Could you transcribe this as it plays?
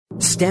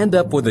Stand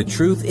Up for the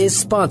Truth is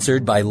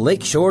sponsored by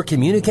Lakeshore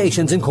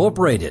Communications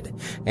Incorporated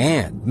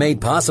and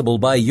made possible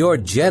by your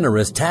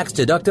generous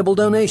tax-deductible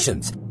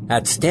donations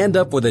at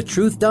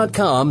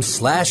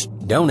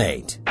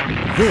standupforthetruth.com/donate.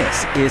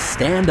 This is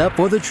Stand Up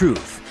for the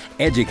Truth,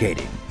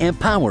 educating,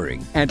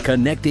 empowering, and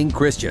connecting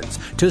Christians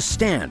to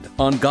stand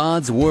on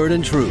God's Word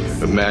and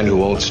truth. A man who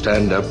won't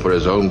stand up for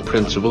his own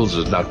principles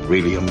is not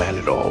really a man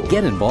at all.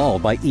 Get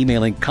involved by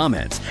emailing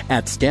comments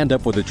at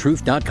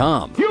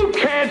standupforthetruth.com. You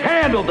can't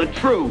handle the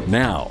truth.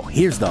 Now,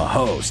 here's the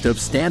host of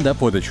Stand Up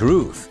for the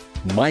Truth,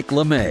 Mike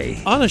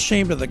LeMay.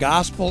 Unashamed of the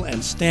gospel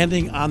and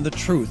standing on the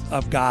truth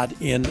of God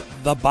in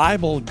the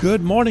Bible.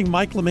 Good morning,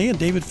 Mike LeMay and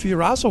David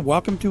Fiorazo.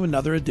 Welcome to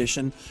another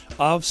edition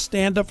of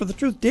Stand Up for the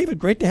Truth. David,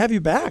 great to have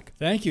you back.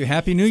 Thank you.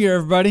 Happy New Year,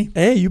 everybody.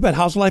 Hey, you bet.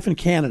 How's life in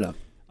Canada?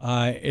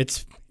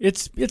 It's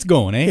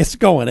going, eh? It's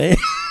going, eh?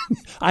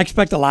 I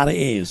expect a lot of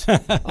A's.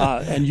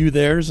 And you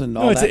theirs and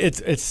all that.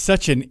 It's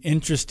such an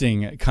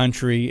interesting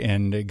country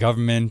and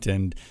government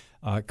and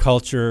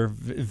culture,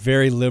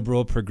 very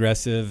liberal,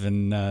 progressive,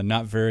 and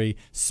not very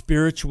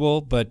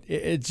spiritual, but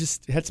it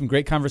just had some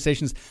great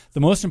conversations.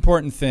 The most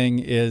important thing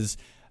is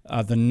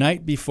the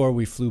night before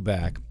we flew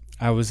back,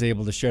 I was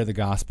able to share the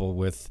gospel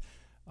with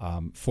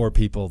 4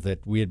 people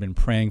that we had been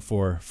praying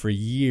for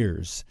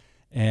years.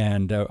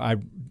 And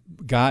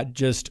God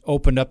just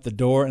opened up the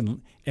door,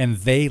 and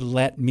they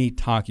let me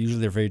talk. Usually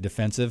they're very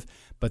defensive,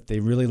 but they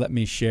really let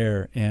me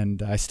share.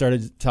 And I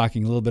started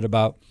talking a little bit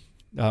about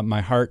my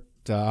heart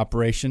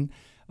operation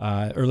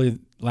early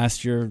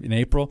last year in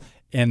April,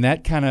 and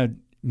that kind of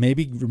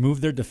maybe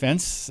removed their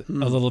defense a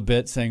little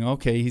bit, saying,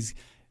 okay,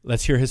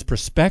 let's hear his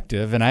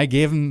perspective. And I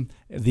gave him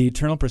the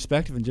eternal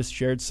perspective and just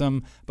shared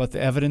some about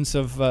the evidence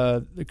of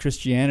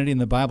Christianity in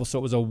the Bible. So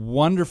it was a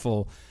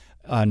wonderful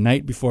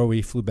night before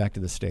we flew back to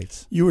the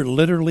States. You were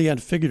literally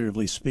and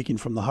figuratively speaking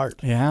from the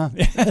heart. Yeah.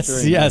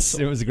 Yes,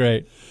 it was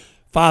great.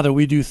 Father,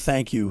 we do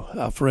thank you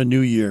for a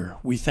new year.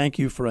 We thank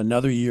you for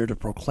another year to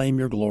proclaim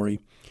your glory,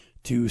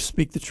 to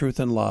speak the truth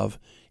in love,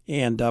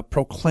 and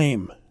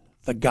proclaim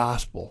the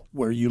gospel,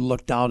 where you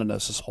looked down on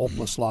us as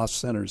hopeless, lost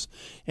sinners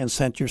and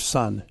sent your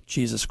Son,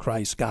 Jesus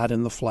Christ, God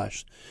in the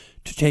flesh,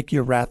 to take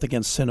your wrath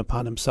against sin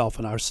upon himself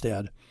in our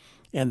stead,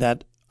 and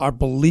that our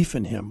belief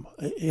in him,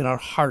 in our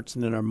hearts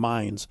and in our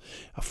minds,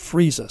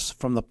 frees us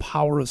from the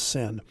power of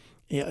sin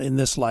in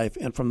this life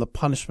and from the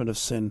punishment of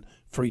sin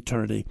for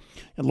eternity.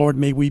 And Lord,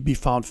 may we be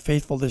found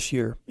faithful this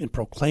year in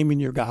proclaiming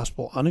your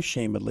gospel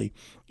unashamedly,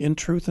 in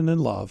truth and in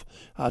love,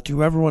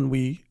 to everyone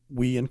we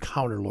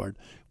encounter, Lord.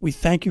 We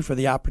thank you for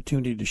the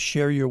opportunity to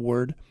share your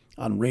word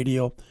on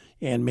radio,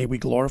 and may we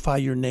glorify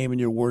your name and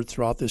your word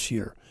throughout this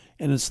year.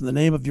 And it's in the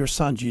name of your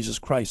Son, Jesus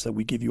Christ, that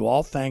we give you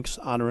all thanks,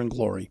 honor, and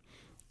glory.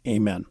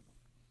 Amen.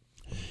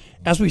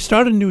 As we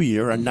start a new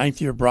year, our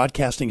 9th year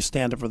broadcasting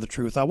Stand Up for the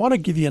Truth, I want to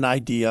give you an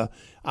idea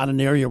on an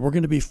area we're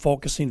going to be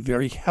focusing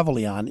very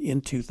heavily on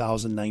in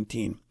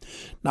 2019.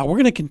 Now, we're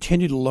going to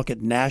continue to look at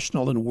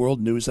national and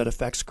world news that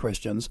affects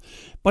Christians,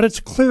 but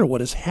it's clear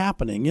what is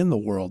happening in the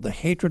world. The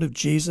hatred of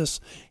Jesus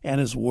and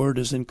his word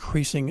is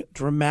increasing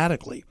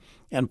dramatically.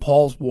 And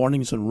Paul's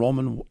warnings in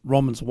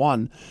Romans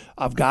 1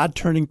 of God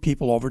turning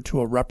people over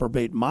to a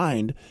reprobate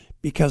mind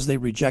because they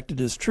rejected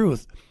his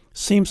truth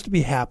seems to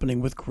be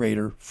happening with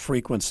greater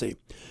frequency.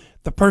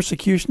 The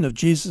persecution of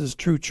Jesus'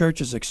 true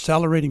church is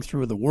accelerating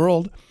through the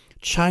world.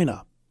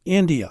 China,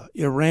 India,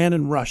 Iran,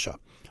 and Russia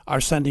are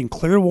sending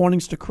clear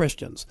warnings to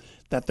Christians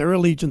that their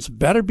allegiance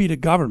better be to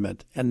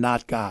government and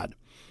not God.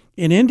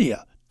 In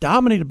India,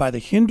 dominated by the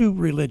Hindu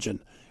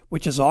religion,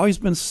 which has always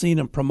been seen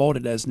and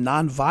promoted as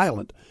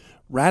nonviolent,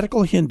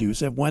 radical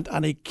Hindus have went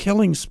on a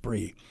killing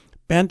spree,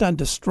 bent on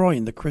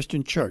destroying the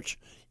Christian church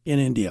in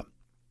India.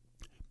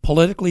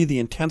 Politically, the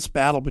intense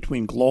battle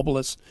between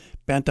globalists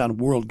bent on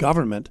world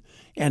government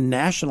and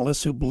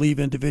nationalists who believe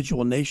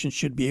individual nations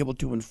should be able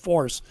to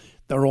enforce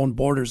their own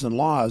borders and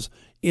laws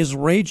is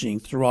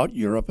raging throughout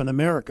Europe and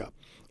America.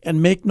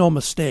 And make no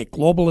mistake,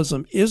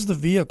 globalism is the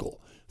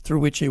vehicle through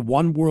which a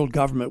one world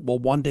government will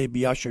one day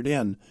be ushered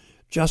in,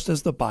 just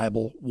as the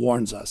Bible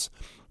warns us.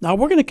 Now,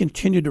 we're going to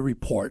continue to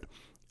report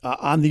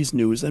on these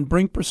news and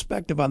bring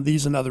perspective on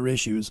these and other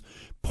issues,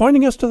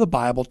 pointing us to the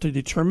Bible to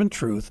determine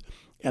truth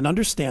and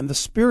understand the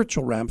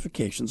spiritual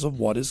ramifications of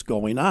what is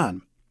going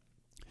on.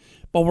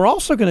 But we're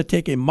also going to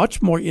take a much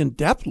more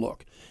in-depth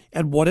look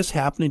at what is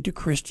happening to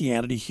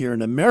Christianity here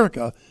in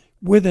America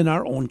within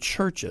our own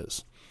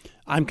churches.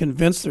 I'm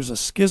convinced there's a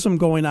schism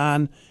going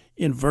on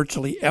in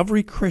virtually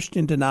every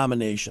Christian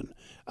denomination,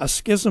 a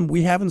schism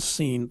we haven't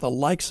seen the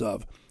likes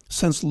of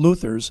since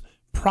Luther's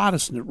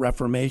Protestant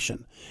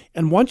Reformation.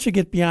 And once you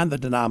get beyond the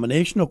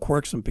denominational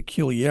quirks and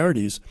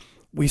peculiarities,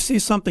 we see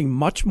something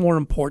much more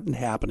important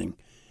happening.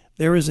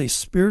 There is a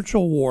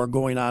spiritual war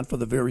going on for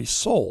the very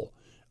soul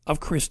of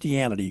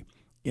Christianity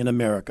in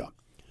America.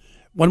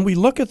 When we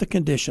look at the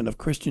condition of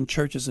Christian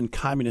churches in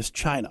communist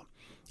China,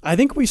 I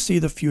think we see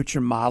the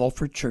future model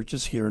for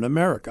churches here in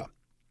America.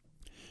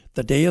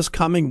 The day is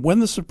coming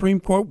when the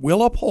Supreme Court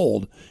will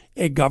uphold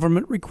a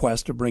government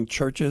request to bring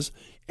churches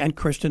and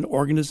Christian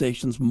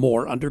organizations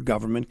more under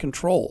government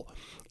control.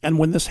 And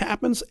when this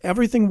happens,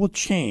 everything will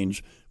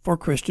change for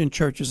Christian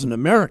churches in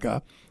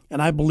America,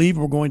 and I believe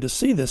we're going to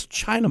see this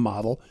China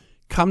model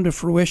come to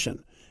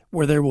fruition,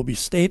 where there will be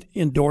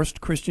state-endorsed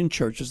Christian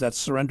churches that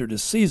surrender to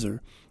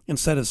Caesar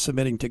instead of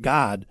submitting to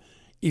God,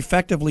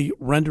 effectively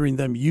rendering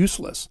them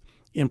useless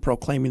in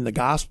proclaiming the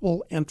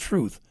gospel and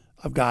truth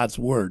of God's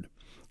word.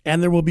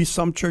 And there will be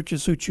some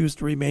churches who choose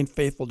to remain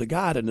faithful to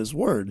God and his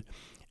word,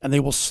 and they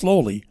will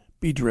slowly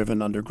be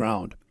driven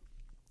underground.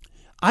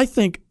 I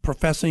think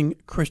professing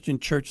Christian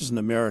churches in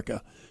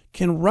America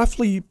can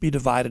roughly be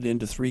divided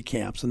into three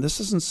camps, and this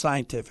isn't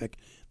scientific.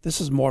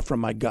 This is more from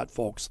my gut,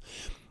 folks.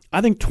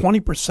 I think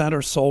 20%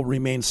 or so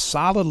remain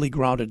solidly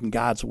grounded in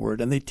God's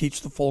word, and they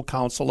teach the full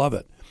counsel of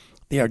it.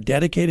 They are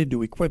dedicated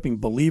to equipping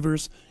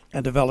believers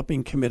and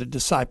developing committed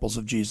disciples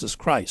of Jesus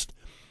Christ.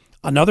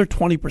 Another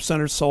 20%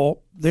 or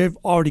so, they've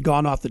already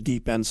gone off the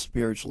deep end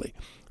spiritually.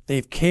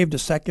 They've caved to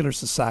secular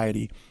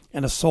society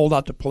and have sold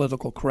out to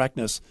political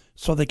correctness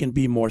so they can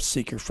be more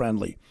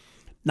seeker-friendly.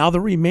 Now, the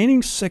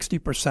remaining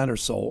 60% or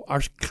so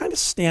are kind of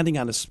standing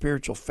on a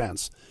spiritual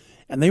fence,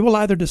 and they will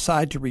either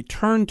decide to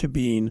return to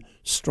being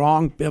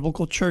strong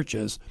biblical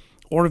churches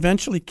or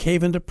eventually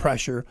cave into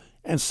pressure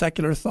and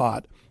secular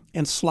thought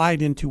and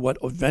slide into what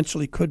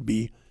eventually could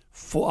be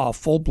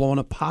full-blown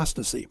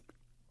apostasy.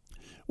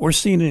 We're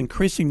seeing an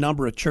increasing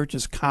number of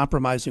churches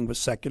compromising with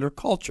secular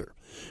culture.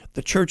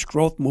 The church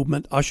growth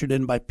movement ushered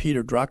in by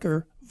Peter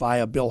Drucker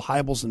via Bill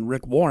Hybels and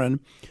Rick Warren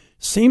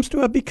seems to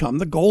have become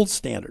the gold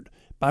standard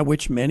by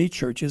which many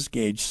churches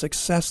gauge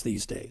success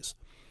these days.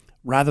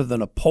 Rather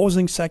than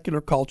opposing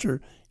secular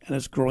culture and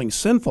its growing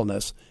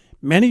sinfulness,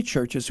 many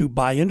churches who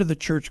buy into the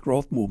church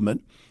growth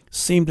movement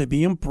seem to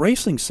be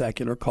embracing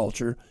secular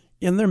culture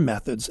in their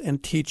methods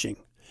and teaching.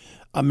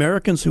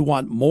 Americans who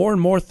want more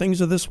and more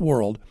things of this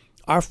world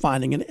are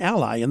finding an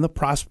ally in the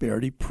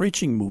prosperity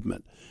preaching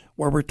movement,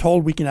 where we're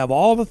told we can have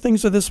all the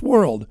things of this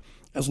world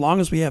as long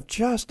as we have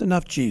just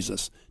enough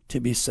Jesus to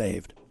be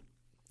saved.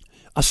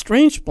 A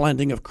strange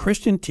blending of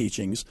Christian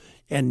teachings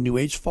and New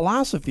Age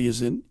philosophy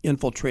is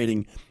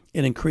infiltrating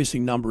an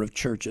increasing number of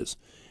churches.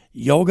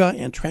 Yoga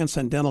and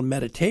transcendental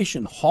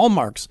meditation,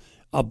 hallmarks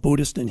of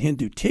Buddhist and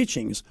Hindu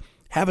teachings,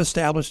 have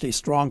established a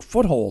strong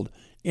foothold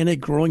in a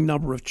growing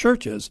number of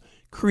churches,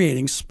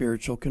 creating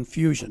spiritual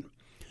confusion.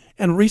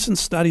 And recent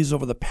studies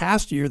over the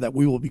past year that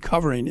we will be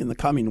covering in the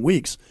coming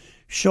weeks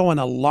show an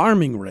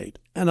alarming rate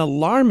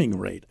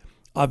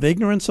of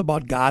ignorance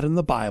about God and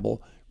the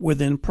Bible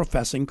within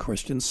professing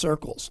Christian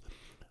circles.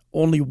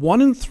 Only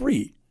 1 in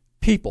 3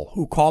 people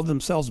who call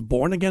themselves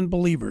born-again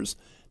believers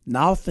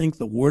now think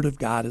the Word of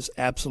God is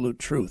absolute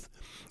truth.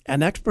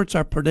 And experts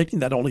are predicting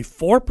that only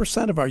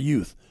 4% of our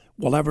youth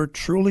will ever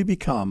truly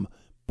become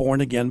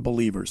born-again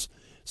believers.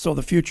 So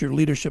the future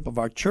leadership of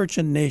our church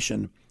and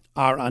nation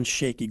are on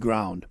shaky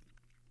ground.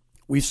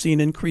 We've seen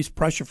increased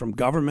pressure from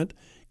government,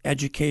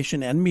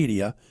 education, and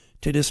media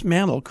to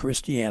dismantle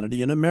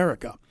Christianity in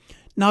America.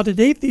 Now, to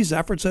date, these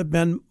efforts have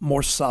been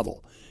more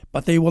subtle,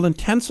 but they will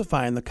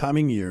intensify in the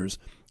coming years,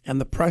 and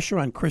the pressure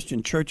on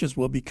Christian churches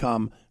will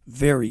become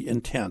very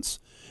intense.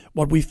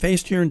 What we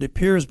faced here in De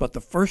Pere is but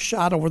the first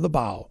shot over the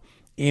bow,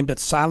 aimed at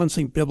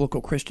silencing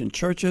biblical Christian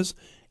churches,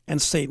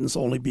 and Satan's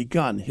only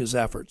begun his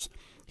efforts.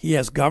 He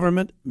has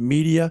government,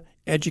 media,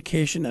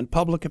 education, and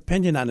public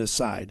opinion on his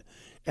side,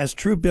 as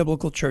true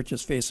biblical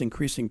churches face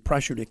increasing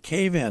pressure to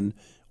cave in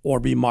or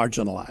be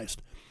marginalized.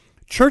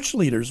 Church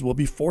leaders will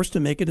be forced to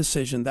make a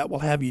decision that will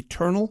have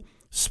eternal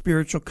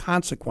spiritual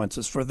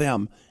consequences for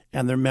them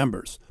and their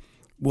members.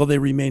 Will they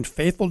remain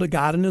faithful to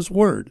God and his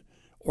word,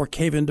 or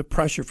cave into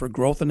pressure for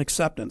growth and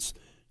acceptance,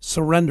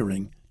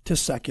 surrendering to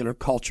secular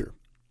culture?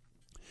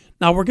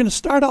 Now, we're going to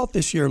start out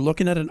this year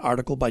looking at an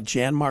article by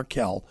Jan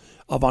Markell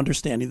of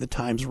Understanding the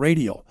Times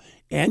Radio.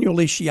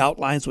 Annually, she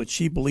outlines what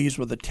she believes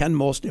were the 10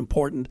 most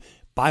important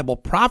Bible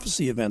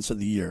prophecy events of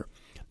the year.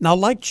 Now,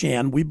 like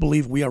Jan, we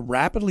believe we are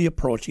rapidly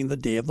approaching the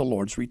day of the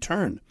Lord's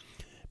return.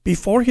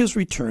 Before his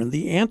return,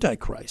 the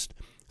Antichrist,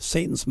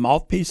 Satan's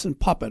mouthpiece and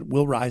puppet,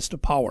 will rise to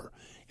power.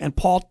 And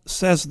Paul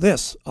says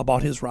this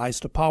about his rise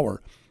to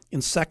power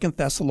in 2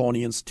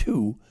 Thessalonians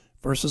 2,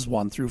 verses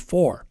 1 through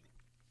 4.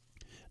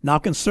 Now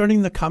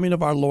concerning the coming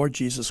of our Lord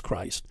Jesus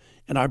Christ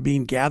and our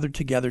being gathered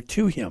together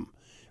to him,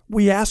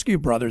 we ask you,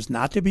 brothers,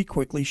 not to be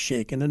quickly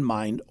shaken in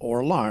mind or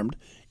alarmed,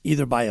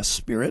 either by a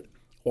spirit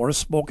or a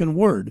spoken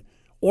word,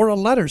 or a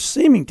letter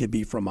seeming to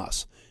be from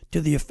us,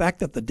 to the effect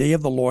that the day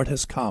of the Lord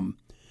has come.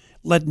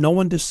 Let no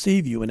one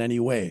deceive you in any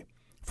way,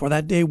 for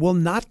that day will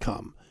not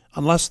come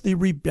unless the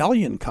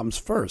rebellion comes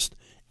first,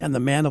 and the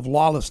man of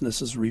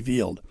lawlessness is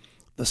revealed,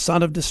 the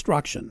son of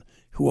destruction,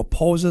 who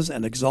opposes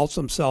and exalts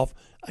himself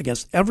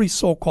against every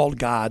so-called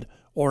God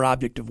or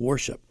object of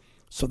worship,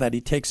 so that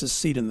he takes his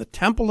seat in the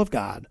temple of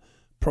God,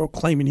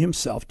 proclaiming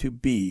himself to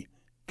be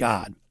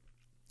God.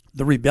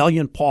 The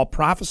rebellion Paul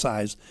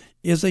prophesies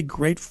is a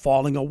great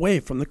falling away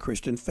from the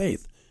Christian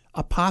faith,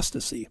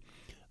 apostasy.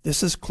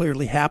 This is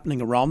clearly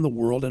happening around the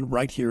world and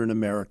right here in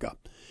America.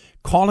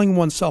 Calling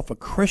oneself a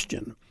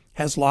Christian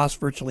has lost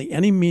virtually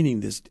any meaning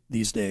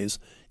these days,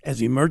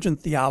 as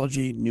emergent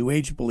theology, New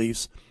Age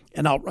beliefs,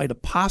 and outright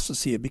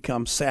apostasy have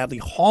become, sadly,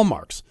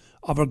 hallmarks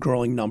of a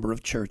growing number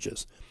of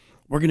churches.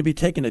 We're going to be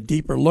taking a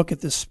deeper look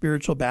at this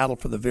spiritual battle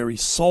for the very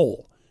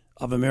soul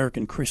of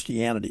American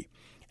Christianity.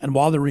 And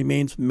while there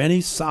remains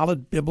many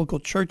solid biblical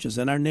churches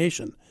in our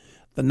nation,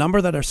 the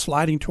number that are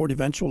sliding toward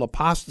eventual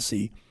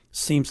apostasy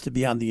seems to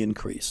be on the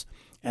increase.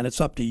 And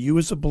it's up to you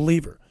as a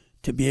believer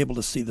to be able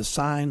to see the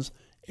signs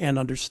and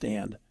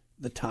understand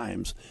the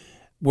times.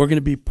 We're going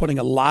to be putting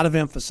a lot of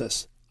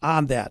emphasis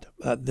on that,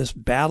 this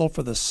battle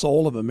for the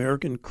soul of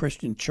American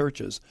Christian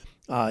churches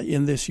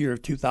in this year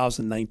of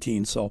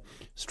 2019. So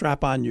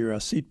strap on your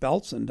seat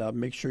belts and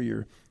make sure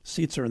your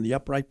seats are in the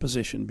upright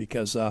position,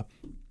 because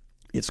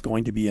it's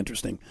going to be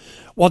interesting.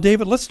 Well,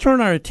 David, let's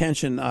turn our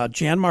attention.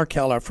 Jan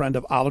Markell, our friend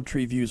of Olive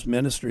Tree Views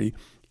Ministry,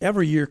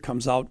 every year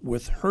comes out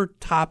with her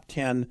top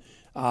 10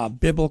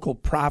 biblical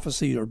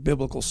prophecy or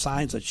biblical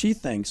signs that she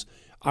thinks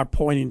are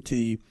pointing to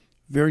the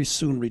very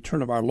soon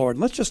return of our Lord.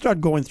 And let's just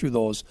start going through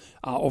those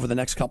over the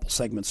next couple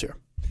segments here.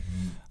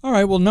 All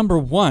right. Well, number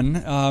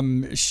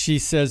one, she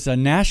says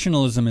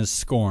nationalism is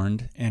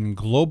scorned and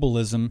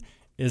globalism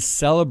is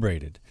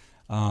celebrated.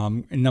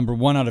 Number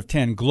 1 out of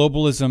 10,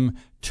 globalism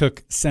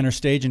took center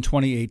stage in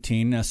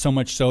 2018, so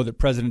much so that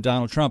President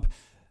Donald Trump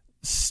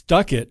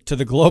stuck it to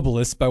the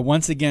globalists by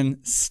once again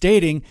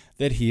stating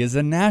that he is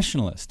a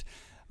nationalist.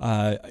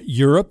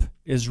 Europe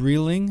is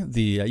reeling.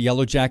 The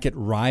Yellow Jacket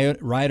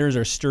rioters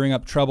are stirring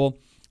up trouble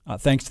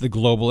thanks to the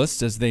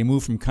globalists as they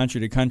move from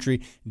country to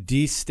country,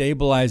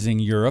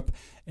 destabilizing Europe.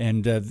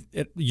 And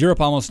Europe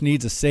almost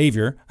needs a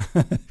savior,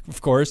 of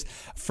course.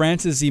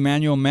 France's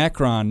Emmanuel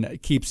Macron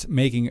keeps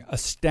making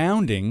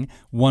astounding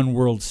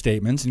one-world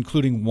statements,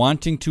 including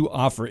wanting to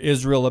offer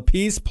Israel a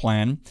peace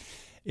plan.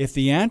 If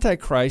the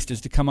Antichrist is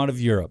to come out of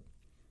Europe,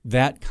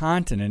 that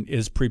continent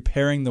is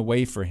preparing the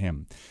way for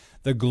him.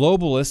 The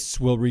globalists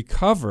will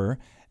recover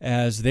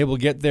as they will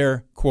get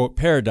their, quote,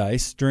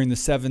 paradise during the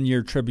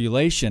 7-year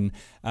tribulation.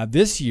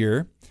 This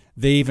year,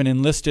 they even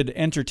enlisted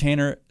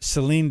entertainer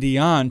Celine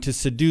Dion to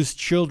seduce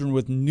children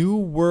with New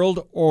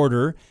World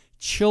Order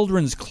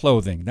children's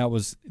clothing. That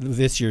was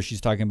this year. She's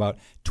talking about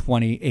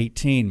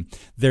 2018.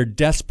 They're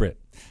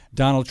desperate.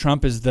 Donald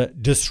Trump is the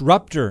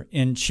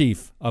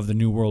disruptor-in-chief of the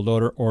New World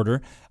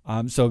Order.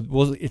 So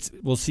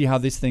we'll see how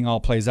this thing all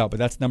plays out. But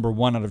that's number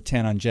 1 out of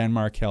 10 on Jan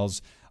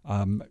Markell's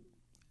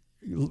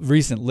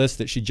recent list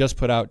that she just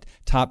put out,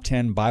 top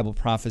 10 Bible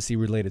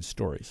prophecy-related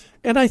stories.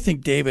 And I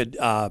think, David,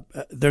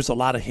 there's a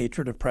lot of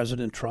hatred of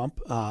President Trump,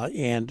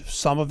 and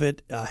some of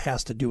it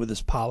has to do with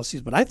his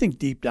policies. But I think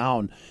deep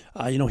down,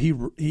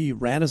 he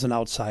ran as an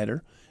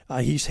outsider.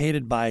 He's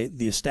hated by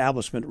the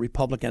establishment,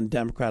 Republican and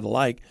Democrat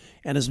alike,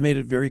 and has made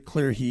it very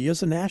clear he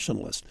is a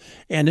nationalist.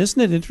 And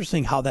isn't it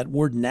interesting how that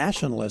word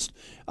nationalist,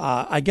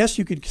 I guess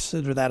you could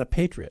consider that a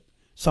patriot,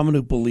 someone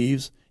who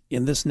believes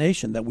in this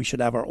nation, that we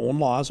should have our own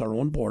laws, our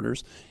own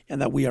borders,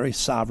 and that we are a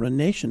sovereign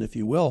nation, if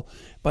you will.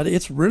 But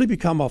it's really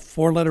become a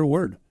 4-letter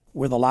word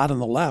with a lot on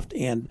the left.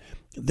 And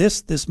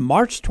this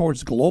march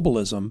towards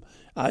globalism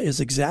is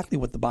exactly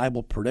what the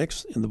Bible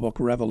predicts in the book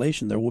of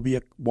Revelation. There will be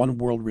a one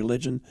world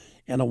religion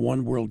and a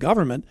one world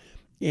government.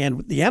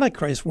 And the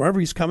Antichrist, wherever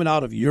he's coming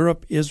out of,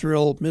 Europe,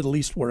 Israel, Middle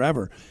East,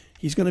 wherever,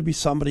 he's going to be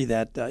somebody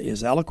that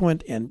is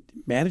eloquent and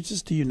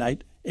manages to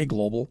unite a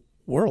global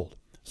world.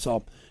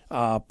 So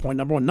point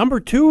number 1.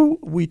 Number 2,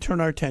 we turn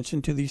our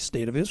attention to the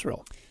state of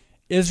Israel.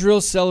 Israel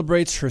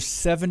celebrates her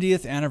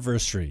 70th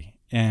anniversary,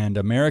 and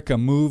America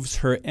moves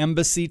her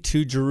embassy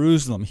to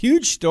Jerusalem.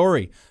 Huge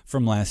story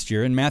from last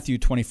year. In Matthew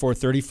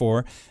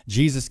 24:34,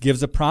 Jesus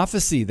gives a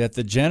prophecy that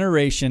the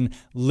generation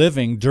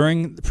living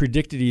during the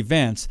predicted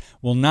events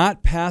will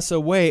not pass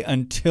away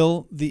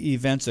until the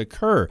events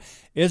occur.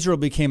 Israel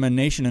became a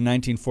nation in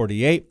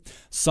 1948.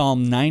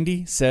 Psalm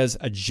 90 says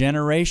a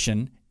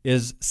generation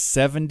is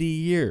 70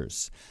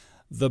 years.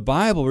 The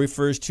Bible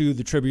refers to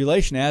the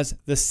tribulation as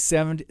the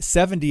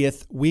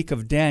 70th week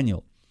of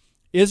Daniel.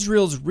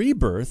 Israel's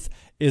rebirth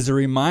is a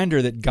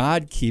reminder that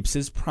God keeps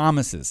his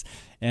promises.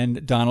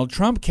 And Donald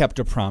Trump kept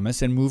a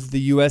promise and moved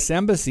the U.S.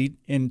 Embassy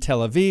in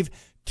Tel Aviv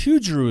to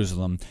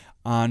Jerusalem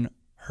on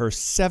her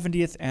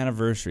 70th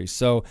anniversary.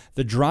 So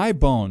the dry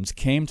bones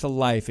came to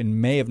life in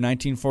May of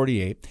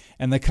 1948,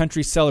 and the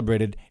country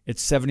celebrated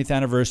its 70th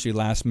anniversary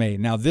last May.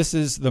 Now, this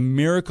is the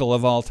miracle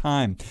of all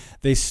time.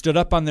 They stood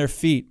up on their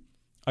feet.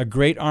 A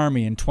great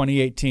army in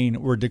 2018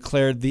 were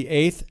declared the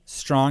 8th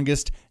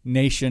strongest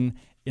nation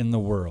in the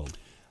world.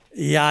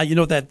 Yeah,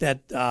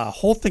 that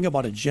whole thing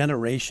about a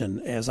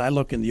generation, as I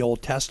look in the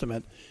Old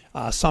Testament,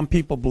 some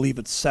people believe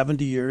it's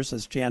 70 years,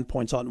 as Jan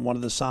points out in one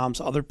of the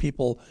Psalms. Other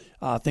people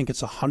think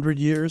it's 100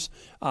 years.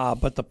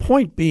 But the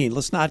point being,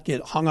 let's not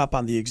get hung up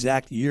on the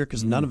exact year,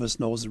 because none of us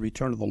knows the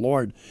return of the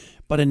Lord.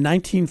 But in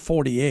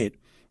 1948,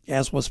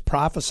 as was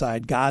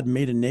prophesied, God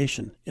made a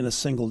nation in a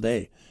single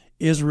day.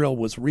 Israel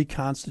was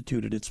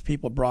reconstituted, its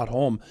people brought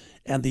home,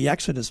 and the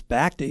exodus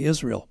back to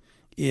Israel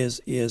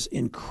is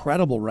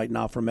incredible right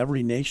now from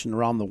every nation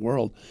around the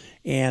world.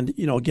 And,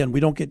 again, we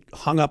don't get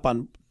hung up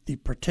on the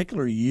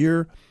particular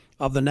year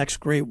of the next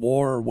great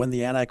war or when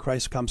the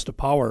Antichrist comes to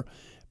power.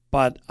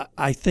 But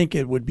I think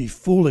it would be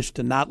foolish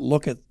to not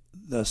look at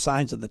the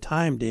signs of the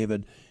time,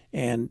 David,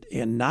 and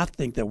not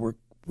think that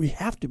we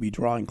have to be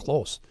drawing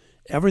close.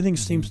 Everything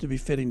seems to be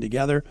fitting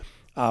together.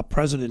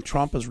 President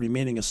Trump is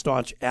remaining a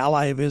staunch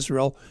ally of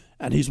Israel,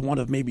 and he's one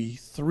of maybe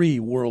 3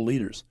 world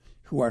leaders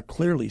who are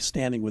clearly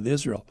standing with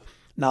Israel.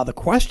 Now, the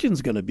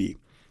question's going to be,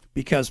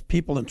 because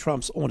people in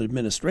Trump's own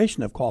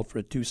administration have called for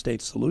a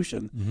 2-state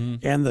solution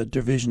and the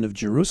division of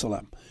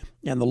Jerusalem.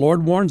 And the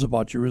Lord warns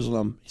about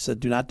Jerusalem. He said,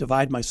 do not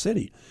divide my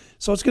city.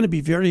 So it's going to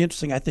be very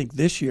interesting, I think,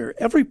 this year.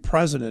 Every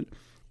president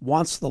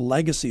wants the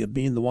legacy of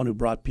being the one who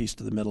brought peace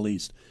to the Middle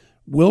East.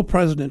 Will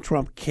President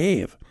Trump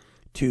cave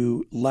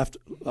to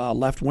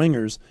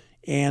left-wingers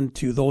and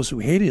to those who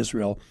hate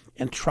Israel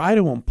and try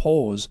to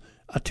impose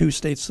a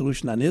 2-state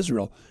solution on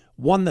Israel,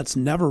 one that's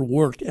never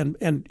worked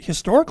and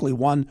historically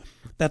one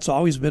that's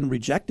always been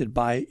rejected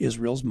by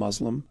Israel's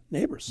Muslim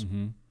neighbors?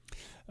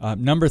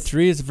 Number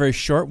 3 is a very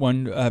short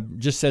one.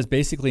 Just says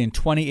basically in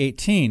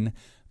 2018,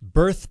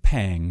 birth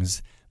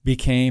pangs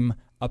became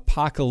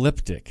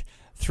apocalyptic.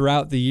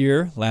 Throughout the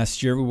year,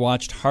 last year, we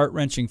watched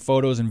heart-wrenching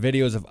photos and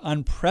videos of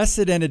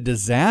unprecedented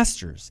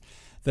disasters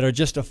that are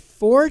just a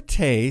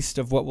foretaste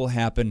of what will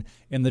happen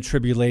in the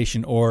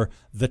tribulation or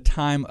the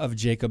time of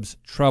Jacob's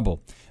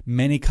trouble.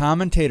 Many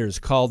commentators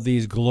called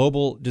these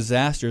global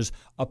disasters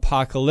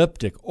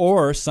apocalyptic,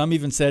 or some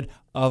even said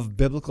of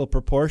biblical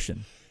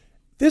proportion.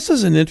 This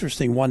is an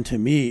interesting one to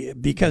me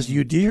because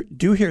you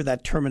do hear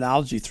that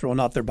terminology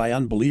thrown out there by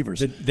unbelievers.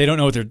 They don't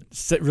know what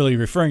they're really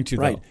referring to,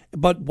 right? Though.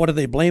 But what do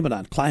they blame it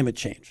on? Climate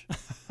change.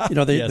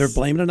 They're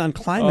blaming it on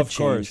climate change.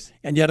 Course.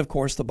 And yet, of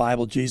course, the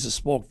Bible, Jesus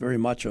spoke very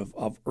much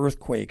of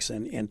earthquakes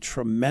and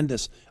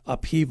tremendous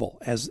upheaval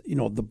as,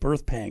 the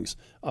birth pangs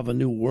of a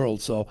new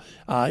world. So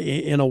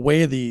in a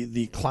way,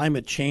 the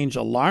climate change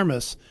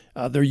alarmists,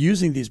 they're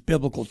using these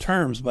biblical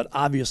terms, but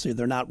obviously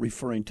they're not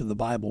referring to the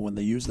Bible when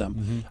they use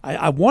them.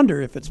 I wonder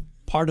if it's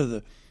part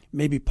of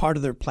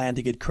their plan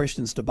to get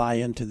Christians to buy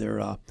into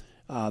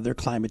their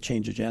climate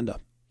change agenda.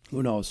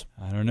 Who knows?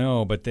 I don't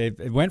know, but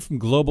it went from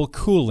global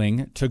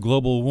cooling to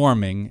global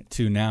warming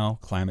to now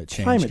climate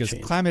change. Because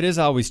climate is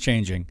always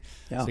changing.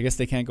 Yeah. So I guess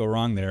they can't go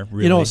wrong there,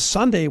 really.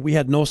 Sunday we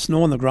had no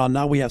snow on the ground.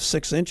 Now we have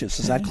 6 inches.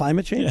 Is that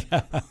climate change?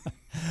 Yeah.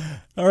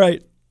 All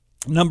right.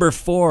 Number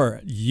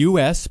 4,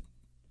 U.S.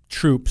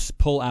 troops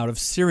pull out of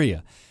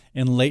Syria.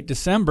 In late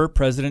December,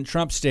 President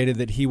Trump stated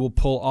that he will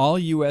pull all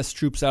U.S.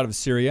 troops out of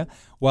Syria,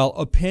 while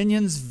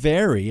opinions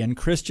vary and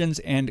Christians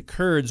and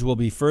Kurds will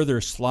be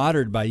further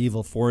slaughtered by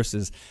evil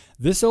forces.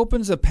 This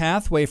opens a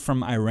pathway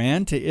from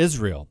Iran to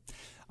Israel.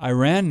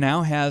 Iran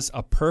now has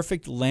a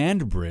perfect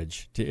land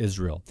bridge to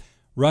Israel.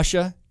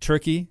 Russia,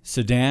 Turkey,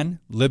 Sudan,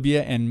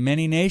 Libya, and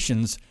many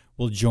nations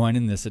will join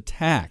in this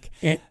attack.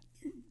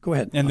 Go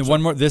ahead. And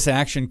one more, this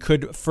action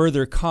could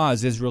further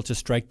cause Israel to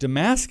strike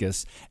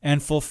Damascus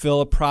and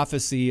fulfill a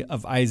prophecy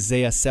of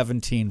Isaiah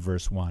 17,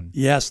 verse 1.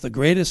 Yes, the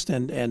greatest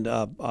and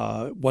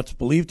what's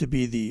believed to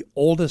be the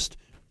oldest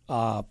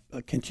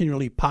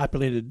continually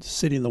populated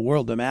city in the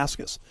world,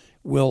 Damascus,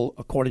 will,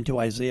 according to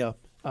Isaiah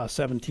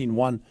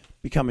 17:1,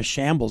 become a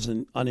shambles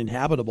and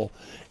uninhabitable.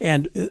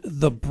 And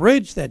the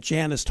bridge that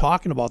Jan is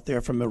talking about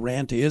there from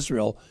Iran to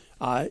Israel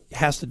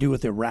has to do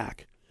with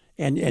Iraq.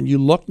 And you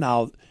look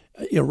now,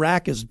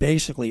 Iraq is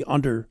basically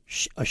under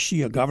a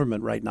Shia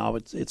government right now.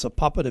 It's a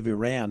puppet of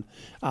Iran.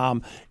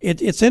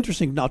 It's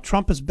interesting. Now,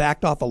 Trump has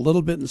backed off a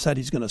little bit and said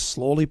he's going to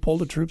slowly pull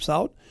the troops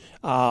out.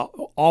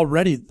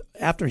 Already,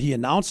 after he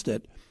announced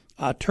it,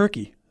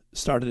 Turkey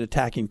started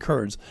attacking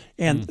Kurds.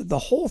 And the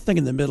whole thing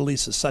in the Middle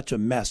East is such a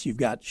mess. You've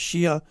got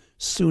Shia,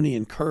 Sunni,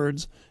 and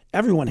Kurds.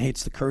 Everyone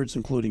hates the Kurds,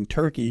 including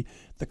Turkey.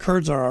 The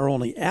Kurds are our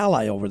only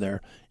ally over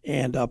there.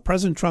 And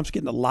President Trump's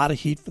getting a lot of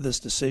heat for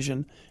this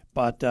decision.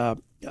 But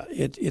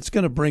it's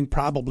going to bring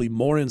probably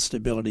more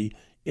instability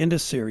into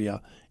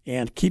Syria.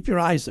 And keep your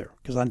eyes there,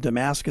 because on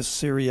Damascus,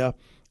 Syria,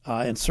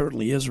 and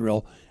certainly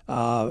Israel,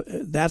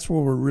 that's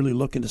where we're really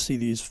looking to see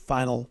these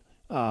final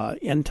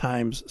end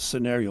times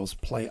scenarios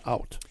play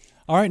out.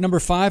 All right, number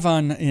 5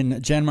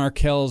 in Jan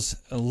Markell's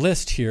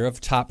list here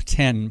of top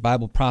 10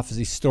 Bible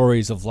prophecy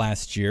stories of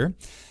last year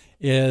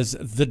is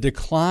the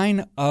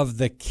decline of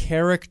the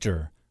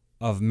character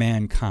of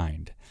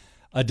mankind.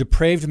 A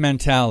depraved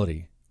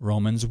mentality,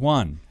 Romans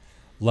 1.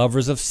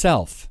 Lovers of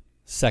self,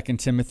 2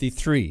 Timothy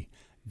 3.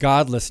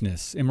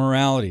 Godlessness,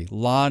 immorality,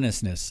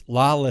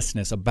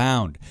 lawlessness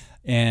abound,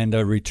 and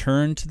a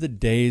return to the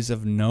days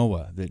of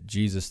Noah that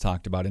Jesus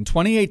talked about. In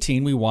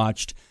 2018, we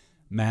watched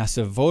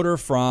massive voter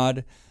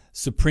fraud,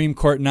 Supreme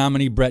Court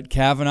nominee Brett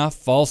Kavanaugh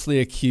falsely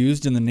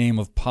accused in the name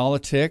of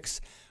politics,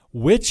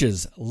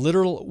 witches,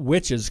 literal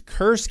witches,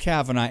 curse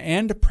Kavanaugh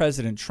and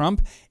President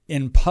Trump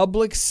in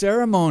public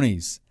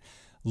ceremonies,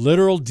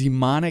 literal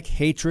demonic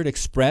hatred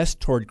expressed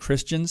toward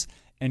Christians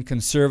and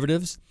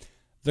conservatives,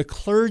 the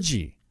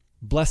clergy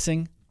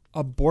blessing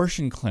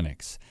abortion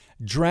clinics.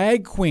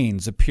 Drag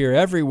queens appear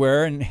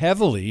everywhere and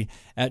heavily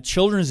at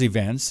children's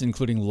events,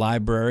 including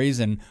libraries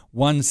and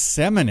one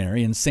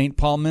seminary in St.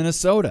 Paul,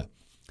 Minnesota.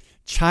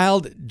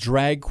 Child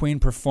drag queen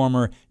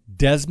performer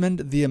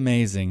Desmond the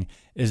Amazing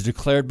is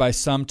declared by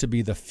some to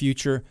be the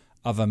future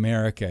of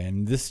America.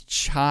 And this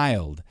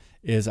child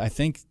is, I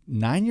think,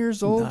 9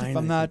 years old, if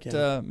I'm not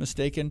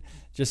mistaken.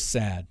 Just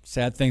sad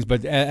things.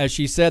 But as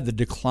she said, the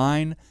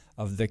decline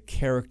of the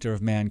character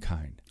of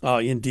mankind. Oh,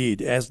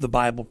 indeed. As the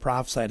Bible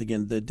prophesied,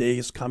 again, the day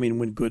is coming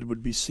when good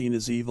would be seen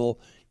as evil,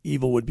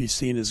 evil would be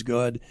seen as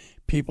good.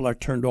 People are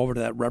turned over to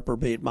that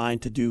reprobate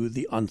mind to do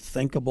the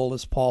unthinkable,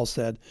 as Paul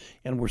said,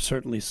 and we're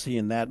certainly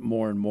seeing that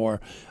more and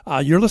more.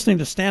 You're listening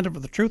to Stand Up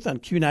for the Truth on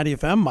Q90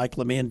 FM. Mike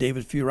LeMay and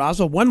David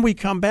Fiorazo. When we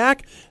come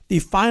back, the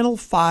final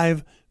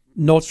 5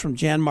 notes from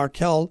Jan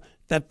Markell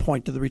that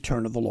point to the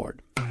return of the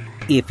Lord.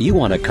 If you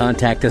want to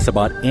contact us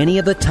about any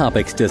of the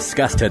topics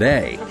discussed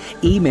today,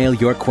 email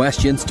your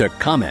questions to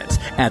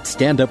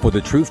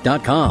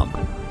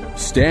comments@standupforthetruth.com.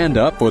 Stand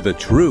Up for the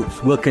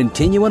Truth will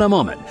continue in a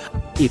moment.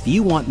 If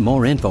you want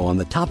more info on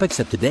the topics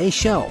of today's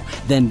show,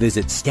 then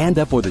visit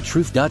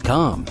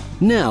standupforthetruth.com.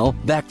 Now,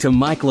 back to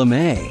Mike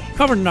LeMay.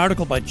 Covered an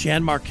article by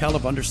Jan Markell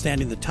of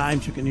Understanding the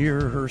Times. You can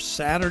hear her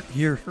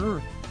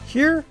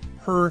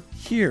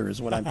here is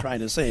what I'm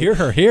trying to say. Hear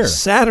her here.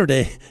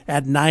 Saturday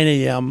at 9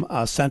 a.m.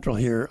 Central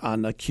here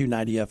on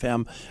Q90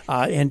 FM.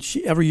 And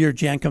every year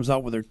Jan comes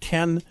out with her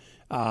 10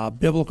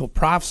 biblical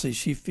prophecies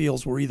she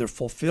feels were either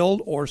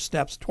fulfilled or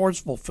steps towards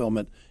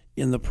fulfillment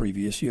in the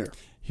previous year.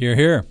 Hear,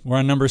 hear. We're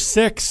on number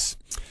 6,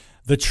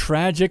 the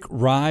tragic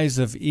rise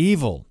of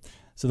evil.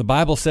 So the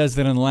Bible says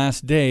that in the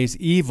last days,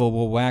 evil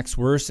will wax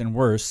worse and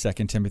worse,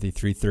 2 Timothy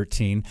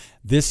 3:13.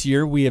 This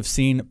year we have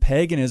seen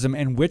paganism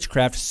and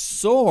witchcraft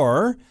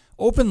soar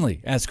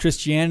openly as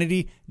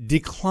Christianity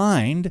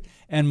declined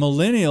and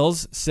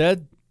millennials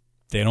said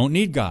they don't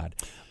need God.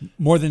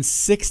 More than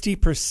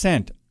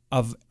 60%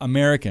 of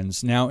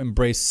Americans now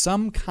embrace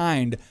some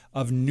kind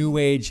of New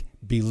Age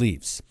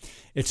beliefs.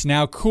 It's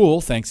now cool,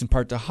 thanks in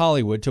part to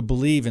Hollywood, to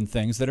believe in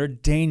things that are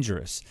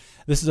dangerous.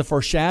 This is a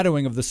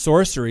foreshadowing of the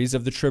sorceries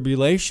of the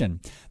tribulation.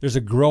 There's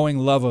a growing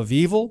love of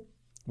evil,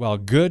 while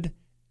good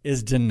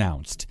is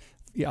denounced.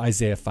 The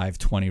Isaiah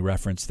 5:20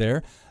 reference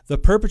there. The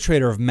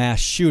perpetrator of mass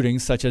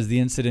shootings, such as the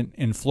incident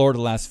in Florida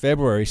last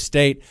February,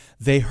 state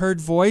they heard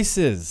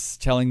voices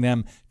telling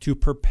them to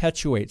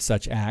perpetuate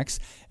such acts.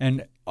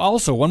 And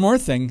also, one more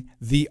thing,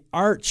 the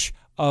Arch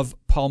of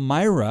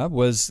Palmyra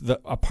was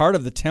a part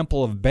of the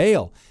Temple of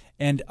Baal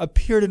and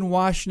appeared in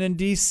Washington,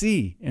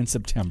 D.C. in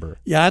September.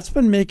 Yeah, it's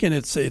been making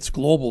its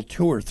global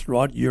tour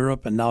throughout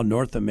Europe and now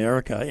North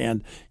America.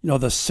 And,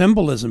 the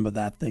symbolism of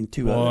that thing,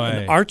 too.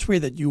 An archway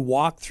that you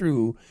walk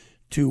through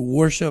to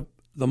worship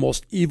the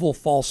most evil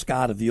false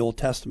god of the Old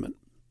Testament.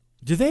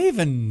 Do they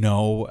even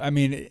know? I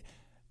mean,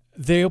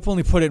 they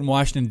openly put it in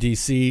Washington,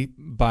 D.C.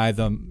 by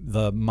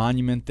the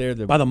monument there.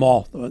 By the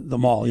mall. The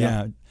mall,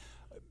 yeah.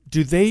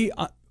 Do they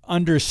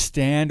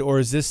understand, or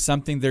is this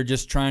something they're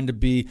just trying to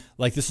be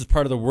like, this is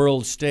part of the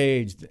world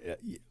stage?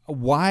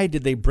 Why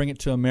did they bring it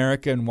to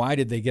America, and why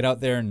did they get out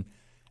there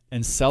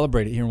and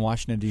celebrate it here in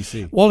Washington,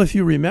 D.C.? Well, if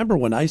you remember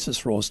when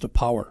ISIS rose to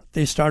power,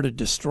 they started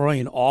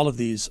destroying all of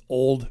these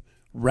old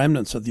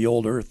remnants of the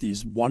old earth,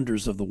 these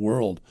wonders of the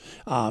world.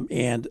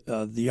 And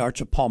the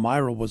Arch of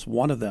Palmyra was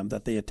one of them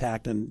that they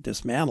attacked and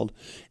dismantled.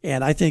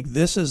 And I think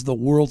this is the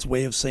world's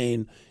way of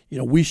saying,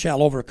 we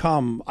shall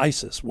overcome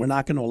ISIS. We're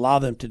not going to allow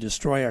them to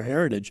destroy our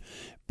heritage.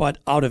 But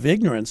out of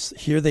ignorance,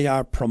 here they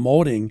are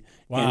promoting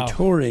and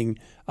touring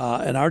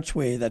an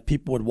archway that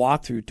people would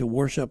walk through to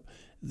worship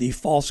the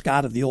false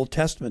god of the Old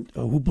Testament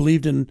who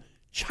believed in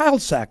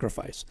child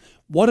sacrifice.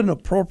 What an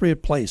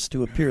appropriate place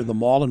to appear, the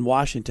mall in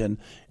Washington,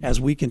 as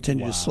we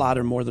continue to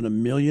slaughter more than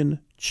 1 million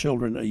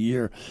children a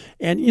year.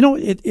 And,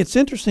 it's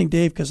interesting,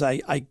 Dave, because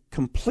I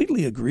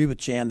completely agree with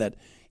Jan that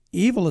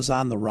evil is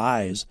on the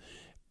rise.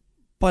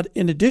 But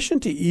in addition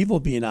to evil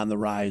being on the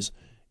rise,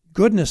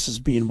 goodness is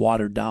being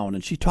watered down.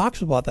 And she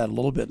talks about that a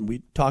little bit, and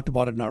we talked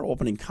about it in our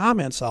opening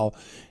comments, how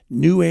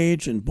New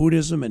Age and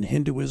Buddhism and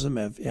Hinduism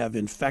have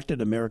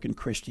infected American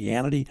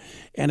Christianity.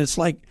 And it's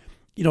like,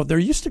 there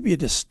used to be a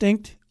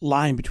distinct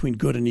line between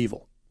good and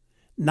evil.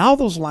 Now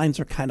those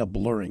lines are kind of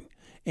blurring.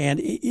 And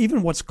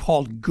even what's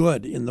called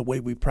good in the way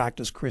we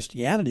practice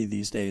Christianity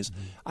these days,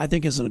 I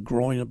think is a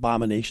growing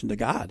abomination to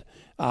God.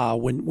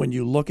 When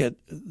you look at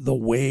the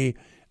way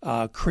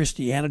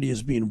Christianity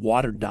is being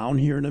watered down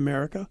here in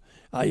America,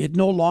 it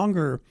no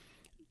longer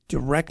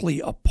directly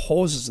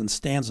opposes and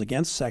stands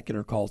against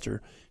secular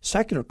culture.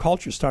 Secular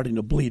culture is starting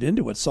to bleed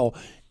into it. So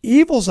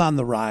evil's on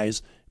the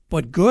rise,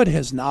 but good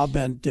has now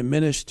been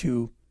diminished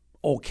to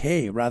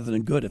okay rather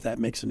than good, if that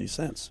makes any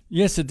sense.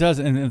 Yes, it does.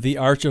 And the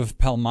Arch of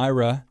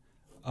Palmyra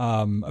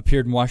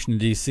appeared in Washington,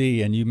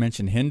 D.C., and you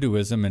mentioned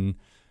Hinduism. And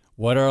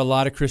what are a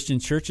lot of Christian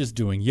churches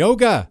doing?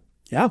 Yoga.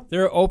 Yeah.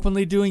 They're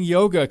openly doing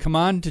yoga. Come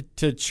on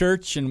to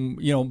church, and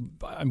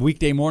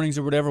weekday mornings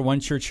or whatever. One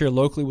church here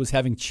locally was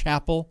having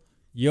chapel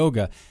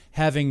yoga.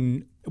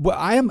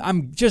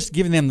 I'm just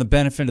giving them the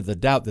benefit of the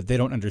doubt that they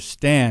don't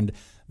understand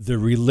the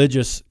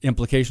religious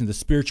implication, the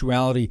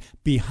spirituality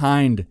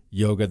behind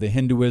yoga, the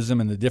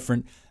Hinduism and the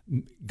different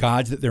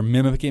gods that they're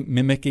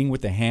mimicking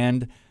with the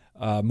hand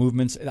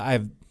movements.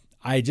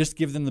 I just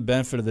give them the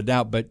benefit of the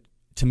doubt. But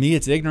to me,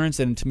 it's ignorance,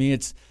 and to me,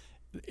 it's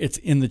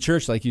in the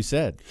church, like you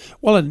said.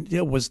 Well, and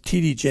it was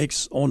T.D.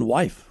 Jakes' own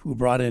wife who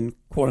brought in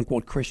 "quote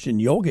unquote" Christian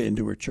yoga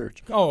into her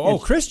church.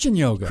 Christian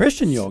yoga.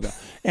 Christian yoga,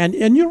 and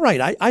you're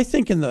right. I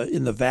think in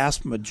the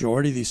vast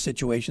majority of these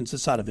situations,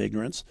 it's out of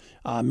ignorance,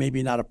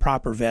 maybe not a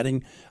proper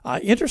vetting.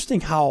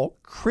 Interesting how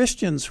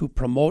Christians who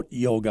promote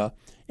yoga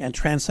and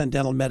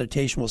transcendental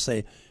meditation will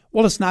say,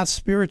 "Well, it's not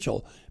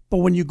spiritual." But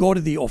when you go to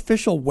the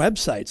official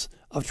websites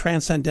of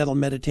transcendental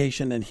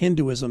meditation and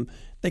Hinduism,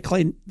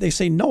 they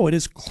say, no, it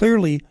is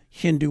clearly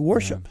Hindu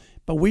worship. Yeah.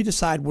 But we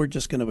decide we're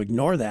just going to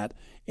ignore that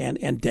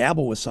and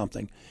dabble with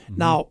something. Mm-hmm.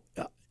 Now,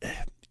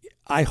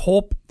 I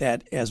hope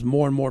that as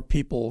more and more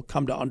people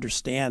come to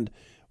understand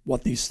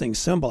what these things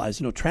symbolize,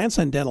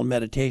 transcendental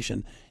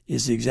meditation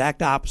is the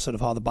exact opposite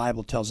of how the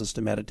Bible tells us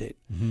to meditate.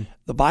 Mm-hmm.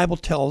 The Bible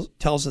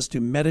tells us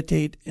to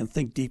meditate and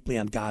think deeply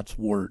on God's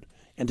word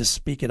and to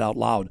speak it out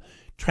loud.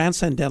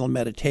 Transcendental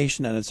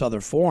meditation and its other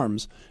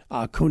forms,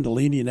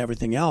 Kundalini and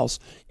everything else,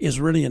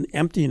 is really an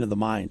emptying of the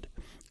mind.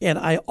 And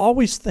I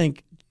always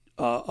think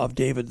of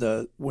David,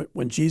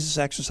 when Jesus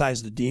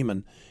exorcised the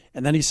demon,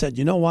 and then he said,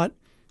 you know what?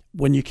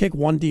 When you kick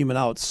one demon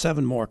out,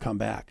 7 more come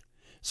back.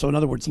 So in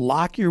other words,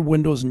 lock your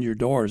windows and your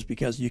doors,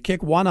 because you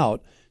kick one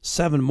out,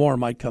 7 more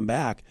might come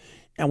back.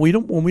 And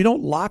when we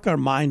don't lock our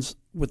minds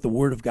with the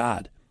Word of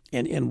God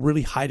and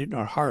really hide it in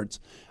our hearts,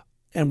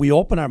 and we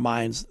open our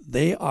minds,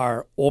 they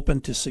are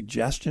open to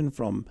suggestion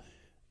from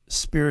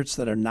spirits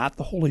that are not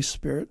the Holy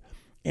Spirit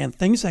and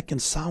things that can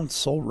sound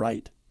so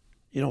right,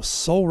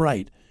 so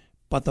right,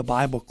 but the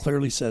Bible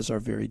clearly says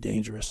are very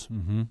dangerous.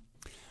 Mm-hmm.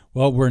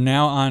 Well, we're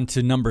now on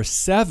to number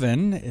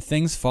 7,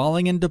 Things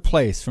Falling into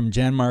Place, from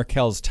Jan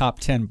Markell's Top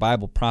 10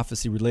 Bible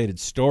Prophecy-Related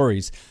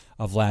Stories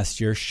of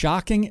last year.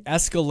 Shocking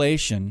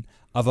escalation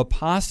of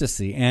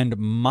apostasy and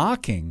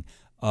mocking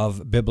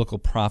of biblical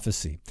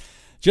prophecy.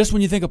 Just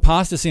when you think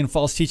apostasy and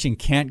false teaching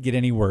can't get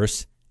any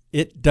worse,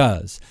 it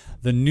does.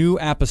 The New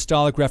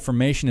Apostolic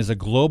Reformation is a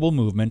global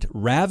movement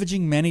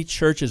ravaging many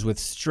churches with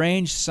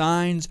strange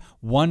signs,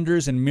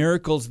 wonders, and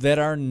miracles that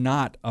are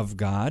not of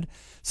God.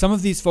 Some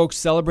of these folks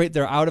celebrate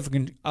their out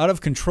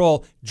of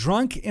control,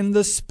 drunk in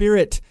the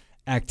spirit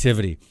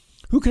activity.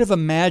 Who could have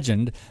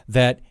imagined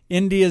that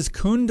India's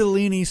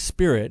Kundalini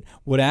spirit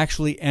would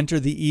actually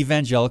enter the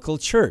evangelical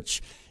church?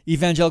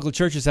 Evangelical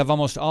churches have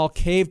almost all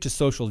caved to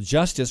social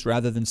justice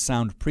rather than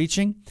sound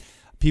preaching.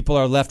 People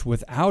are left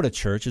without a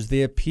church as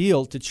they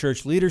appeal to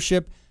church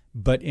leadership,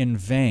 but in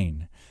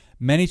vain.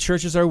 Many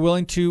churches are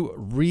willing to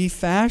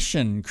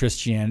refashion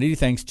Christianity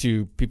thanks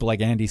to people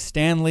like Andy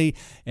Stanley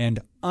and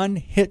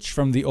unhitch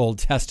from the Old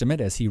Testament,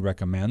 as he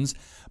recommends.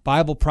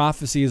 Bible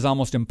prophecy is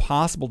almost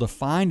impossible to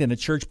find in a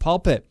church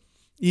pulpit.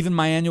 Even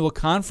my annual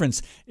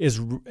conference is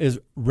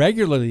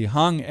regularly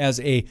hung as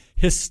a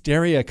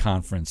hysteria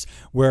conference,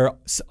 where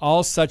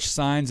all such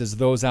signs as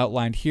those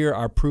outlined here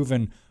are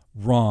proven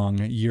wrong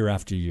year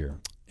after year.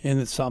 And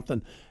it's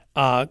something.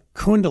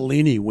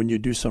 Kundalini, when you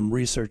do some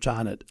research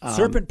on it.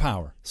 Serpent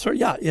power. So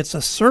yeah, it's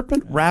a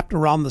serpent wrapped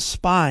around the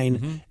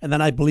spine, and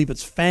then I believe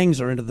its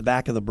fangs are into the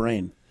back of the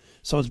brain.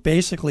 So it's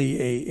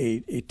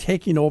basically a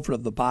taking over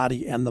of the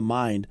body and the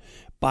mind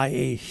by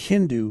a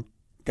Hindu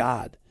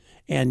god.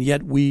 And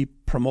yet we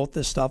promote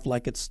this stuff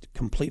like it's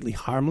completely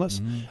harmless.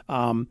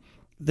 Mm-hmm.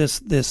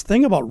 This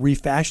thing about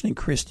refashioning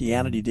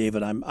Christianity,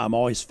 David, I'm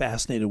always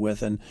fascinated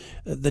with, and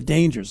the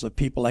dangers of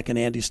people like an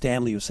Andy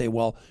Stanley who say,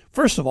 well,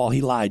 first of all,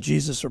 he lied.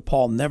 Jesus or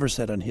Paul never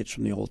said unhitch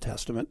from the Old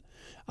Testament.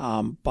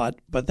 But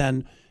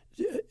then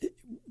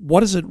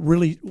what is it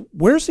really?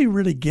 Where's he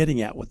really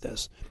getting at with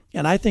this?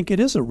 And I think it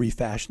is a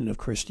refashioning of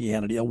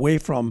Christianity away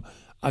from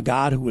a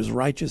God who is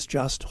righteous,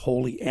 just,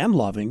 holy, and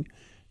loving,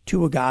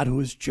 to a God who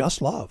is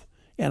just love.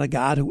 And a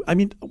God who,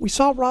 we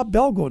saw Rob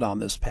Bell go down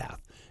this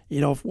path.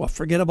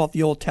 Forget about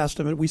the Old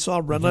Testament. We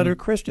saw red letter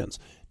Christians.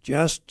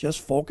 Just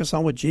focus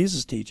on what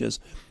Jesus teaches.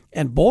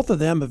 And both of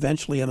them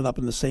eventually ended up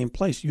in the same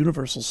place,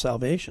 universal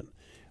salvation,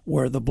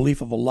 where the belief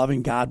of a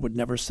loving God would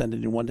never send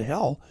anyone to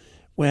hell.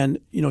 When,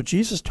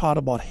 Jesus taught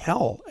about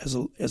hell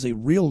as a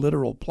real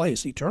literal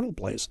place, eternal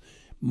place,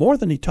 more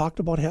than he talked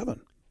about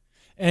heaven.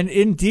 And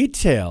in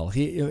detail,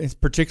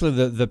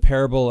 particularly the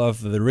parable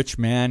of the rich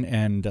man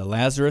and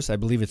Lazarus, I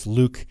believe it's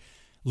Luke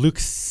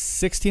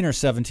 16 or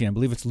 17. I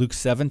believe it's Luke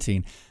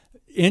 17.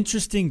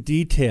 Interesting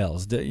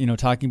details,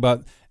 talking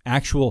about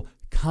actual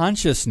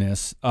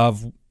consciousness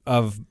of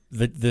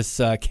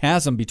this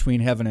chasm between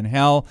heaven and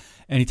hell.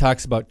 And he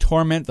talks about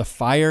torment, the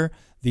fire,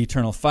 the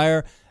eternal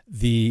fire,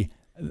 the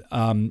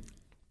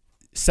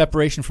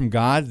separation from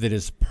God that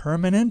is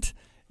permanent.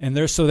 And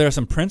there are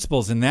some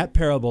principles in that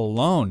parable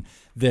alone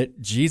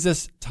that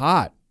Jesus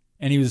taught.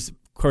 And he was,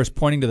 of course,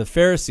 pointing to the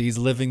Pharisees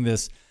living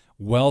this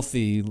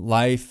wealthy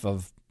life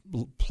of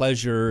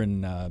pleasure,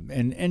 and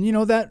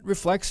that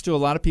reflects to a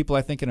lot of people,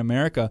 I think, in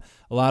America,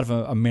 a lot of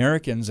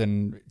Americans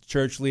and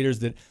church leaders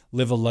that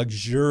live a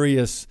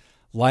luxurious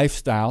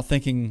lifestyle,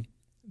 thinking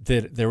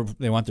that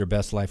they want their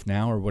best life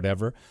now or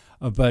whatever.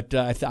 But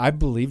I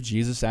believe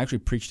Jesus actually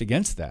preached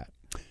against that.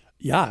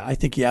 Yeah, I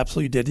think he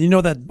absolutely did. You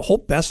know, that whole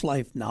best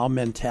life now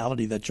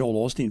mentality that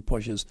Joel Osteen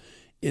pushes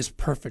is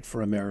perfect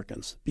for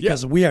Americans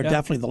because we are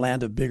definitely the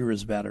land of bigger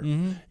is better.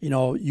 Mm-hmm. You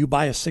know, you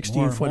buy a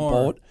 16-foot more.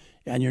 boat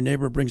and your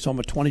neighbor brings home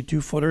a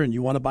 22-footer and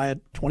you want to buy a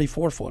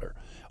 24-footer.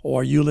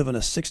 Or you live in a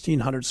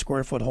 1,600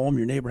 square foot home,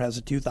 your neighbor has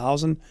a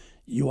 2,000,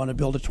 you want to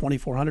build a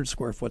 2,400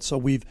 square foot. So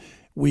we've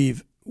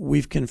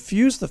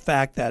confused the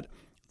fact that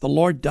the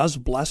Lord does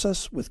bless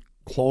us with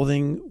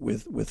clothing,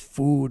 with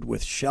food,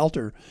 with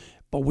shelter,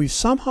 but we've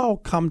somehow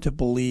come to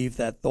believe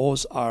that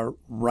those are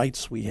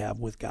rights we have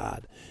with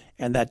God,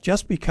 and that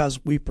just because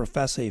we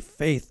profess a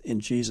faith in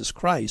Jesus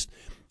Christ,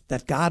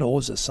 that God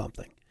owes us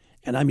something.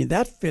 And I mean,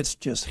 that fits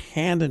just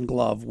hand in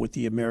glove with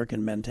the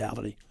American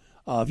mentality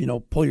of,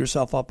 pull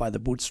yourself up by the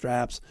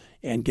bootstraps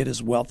and get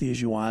as wealthy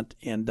as you want.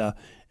 And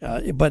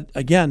but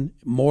again,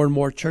 more and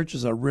more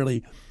churches are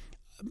really,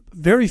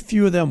 very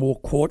few of them will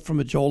quote from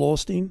a Joel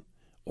Osteen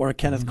or a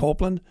Kenneth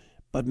Copeland,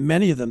 but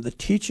many of them, the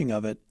teaching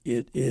of it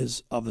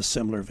is of a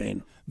similar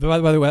vein. By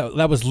the way,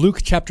 that was Luke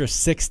chapter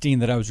 16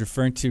 that I was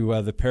referring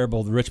to, the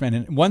parable of the rich man.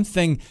 And one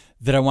thing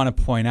that I want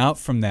to point out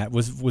from that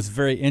was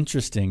very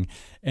interesting.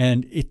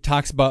 And it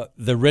talks about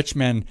the rich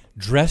man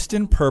dressed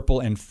in purple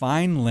and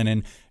fine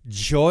linen,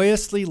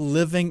 joyously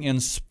living in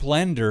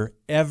splendor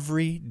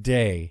every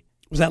day.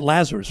 Was that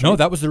Lazarus? Right? No,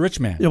 that was the rich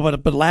man. Yeah,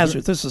 but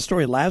Lazarus, this is the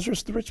story of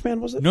Lazarus, the rich man,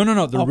 was it? No.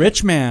 The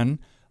rich man,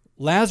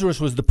 Lazarus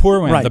was the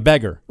poor man, the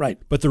beggar. Right.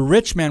 But the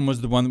rich man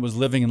was the one that was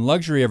living in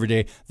luxury every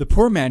day. The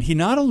poor man, he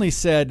not only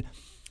said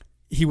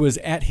he was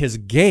at his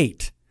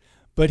gate,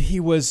 but he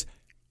was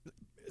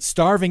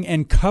starving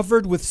and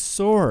covered with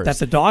sores. That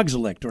the dogs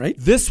licked, right?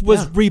 This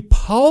was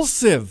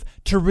repulsive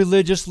to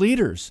religious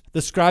leaders,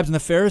 the scribes and the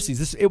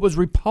Pharisees. It was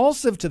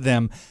repulsive to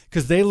them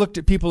because they looked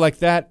at people like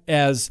that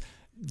as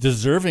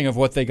deserving of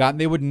what they got, and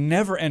they would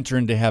never enter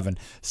into heaven.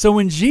 So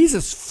when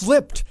Jesus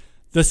flipped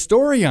the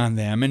story on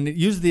them and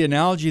used the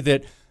analogy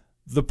that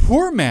the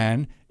poor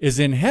man is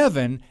in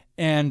heaven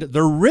and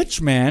the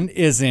rich man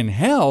is in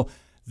hell,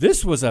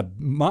 this was a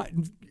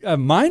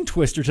mind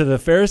twister to the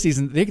Pharisees,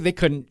 and they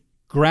couldn't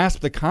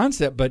grasp the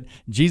concept, but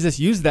Jesus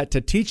used that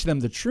to teach them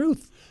the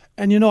truth.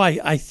 And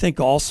I think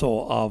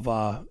also of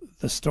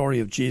the story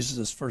of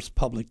Jesus' first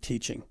public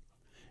teaching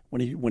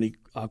when he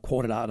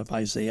quoted out of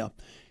Isaiah.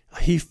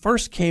 He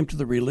first came to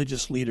the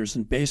religious leaders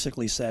and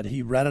basically said,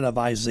 he read out of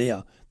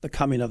Isaiah, the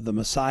coming of the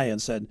Messiah,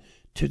 and said,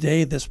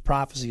 today this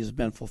prophecy has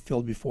been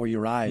fulfilled before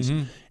your eyes.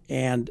 Mm-hmm.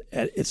 And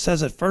it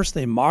says at first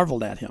they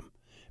marveled at him.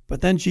 But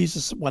then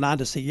Jesus went on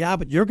to say, yeah,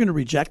 but you're going to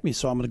reject me,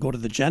 so I'm going to go to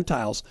the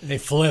Gentiles. They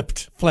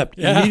flipped.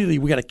 Yeah. Immediately,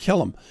 we got to kill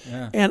them.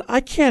 Yeah. And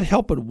I can't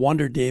help but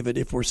wonder, David,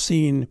 if we're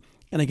seeing,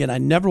 and again, I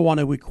never want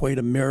to equate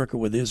America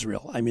with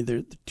Israel. I mean,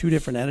 they're two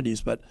different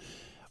entities. But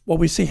what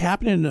we see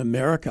happening in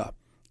America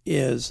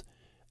is,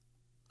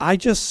 I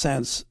just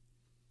sense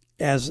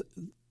as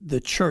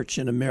the church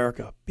in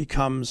America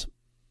becomes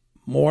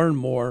more and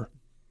more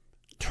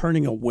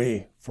turning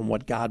away from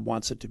what God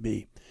wants it to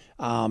be.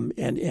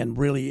 And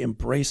really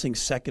embracing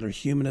secular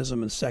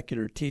humanism and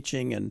secular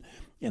teaching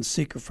and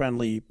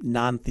seeker-friendly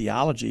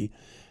non-theology,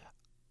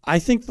 I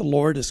think the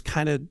Lord is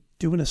kind of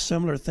doing a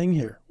similar thing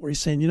here, where he's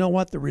saying, you know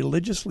what, the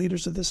religious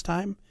leaders of this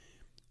time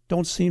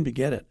don't seem to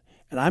get it.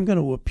 And I'm going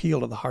to appeal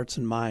to the hearts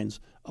and minds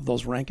of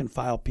those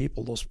rank-and-file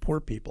people, those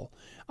poor people.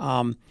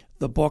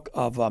 The book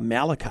of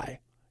Malachi,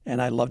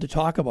 and I love to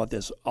talk about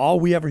this. All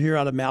we ever hear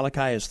out of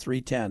Malachi is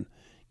 3:10.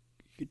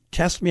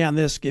 Test me on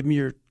this, give me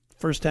your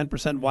first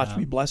 10%, watch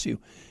me bless you.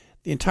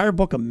 The entire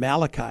book of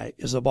Malachi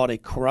is about a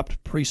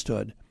corrupt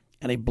priesthood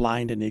and a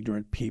blind and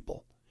ignorant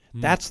people.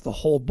 That's the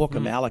whole book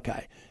of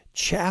Malachi,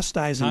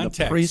 chastising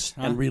the priests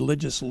and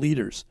religious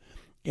leaders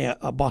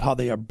about how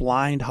they are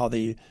blind, how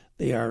they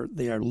are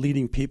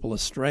leading people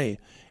astray.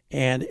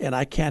 And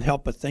I can't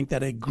help but think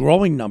that a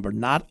growing number,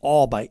 not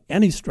all by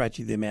any stretch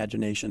of the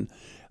imagination,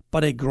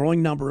 but a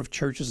growing number of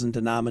churches and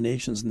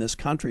denominations in this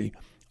country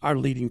are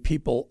leading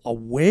people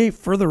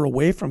further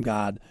away from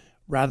God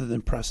rather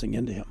than pressing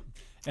into him.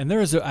 And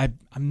there is I'm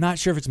not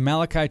sure if it's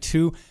Malachi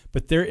 2,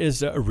 but there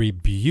is a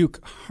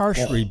rebuke, harsh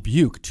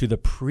rebuke to the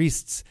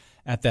priests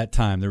at that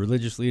time, the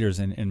religious leaders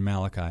in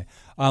Malachi.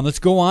 Let's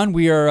go on.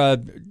 We are,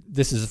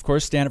 this is, of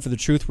course, Stand Up for the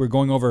Truth. We're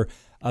going over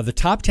the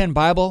top 10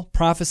 Bible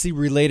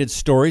prophecy-related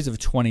stories of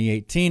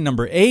 2018.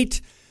 Number 8,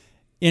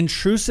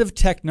 intrusive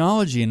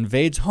technology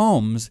invades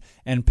homes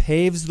and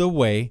paves the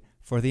way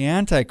for the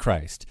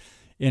Antichrist.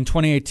 In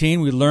 2018,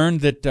 we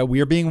learned that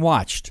we are being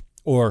watched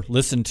or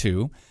listened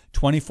to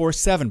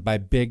 24/7 by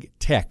big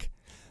tech.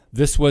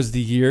 This was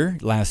the year,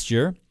 last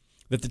year,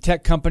 that the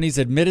tech companies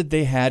admitted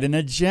they had an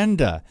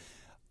agenda.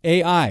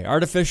 AI,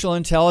 artificial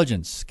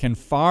intelligence, can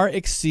far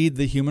exceed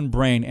the human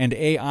brain, and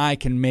AI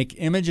can make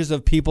images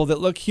of people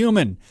that look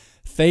human.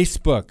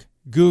 Facebook,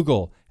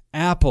 Google,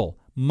 Apple,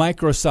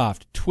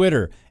 Microsoft,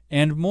 Twitter,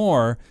 and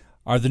more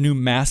are the new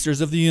masters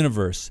of the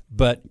universe,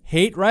 but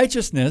hate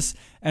righteousness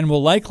and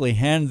will likely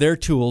hand their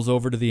tools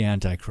over to the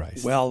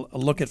Antichrist. Well,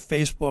 look at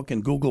Facebook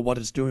and Google what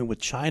it's doing with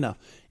China.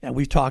 And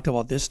we've talked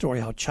about this story,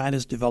 how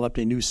China's developed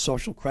a new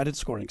social credit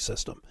scoring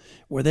system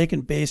where they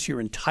can base your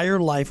entire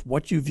life,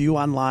 what you view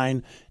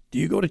online. Do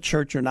you go to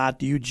church or not?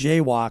 Do you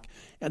jaywalk?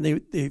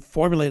 And they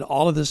formulate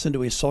all of this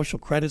into a social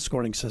credit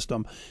scoring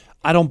system.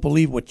 I don't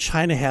believe what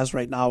China has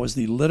right now is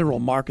the literal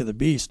mark of the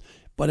beast,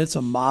 but it's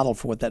a model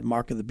for what that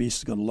mark of the beast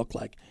is going to look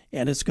like.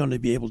 And it's going to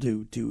be able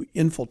to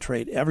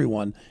infiltrate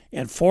everyone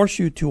and force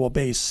you to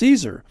obey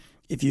Caesar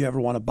if you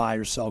ever want to buy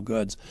or sell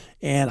goods.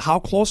 And how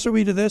close are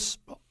we to this?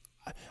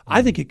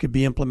 I think it could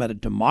be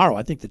implemented tomorrow.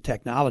 I think the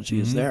technology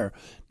is there.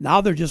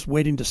 Now they're just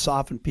waiting to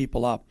soften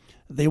people up.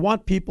 They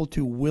want people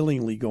to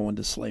willingly go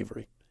into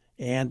slavery.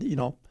 And,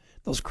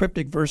 those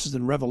cryptic verses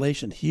in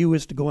Revelation, he who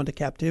is to go into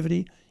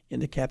captivity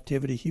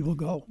he will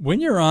go. When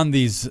you're on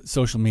these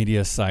social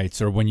media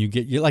sites or when you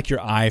get like your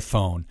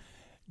iPhone,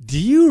 do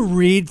you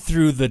read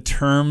through the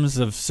terms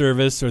of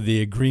service or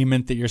the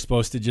agreement that you're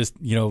supposed to just,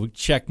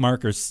 check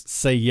mark or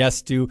say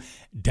yes to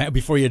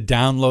before you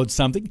download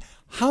something?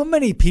 How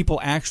many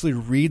people actually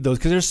read those?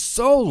 Because they're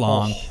so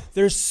long,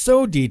 they're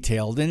so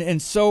detailed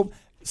and so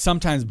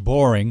sometimes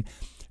boring.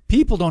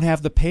 People don't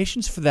have the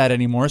patience for that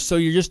anymore, so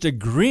you're just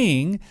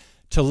agreeing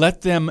to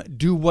let them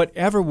do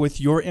whatever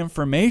with your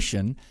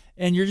information,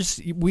 and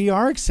we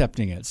are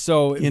accepting it.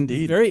 So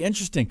indeed, very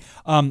interesting.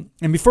 And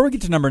before we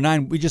get to number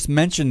 9, we just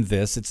mentioned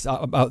this. It's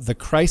about the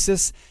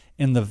crisis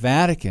in the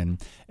Vatican.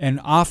 And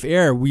off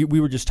air, we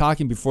were just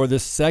talking before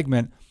this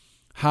segment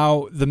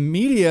how the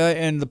media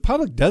and the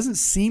public doesn't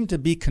seem to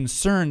be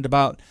concerned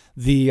about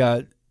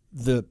the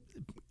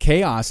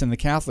chaos in the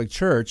Catholic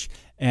Church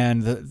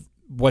and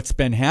what's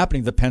been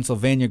happening, the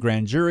Pennsylvania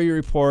grand jury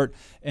report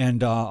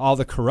and all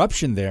the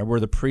corruption there where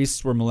the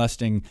priests were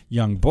molesting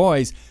young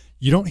boys.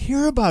 You don't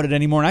hear about it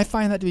anymore, and I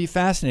find that to be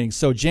fascinating.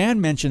 So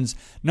Jan mentions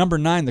number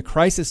 9, the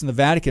crisis in the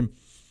Vatican.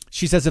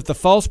 She says if the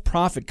false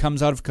prophet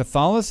comes out of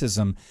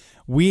Catholicism,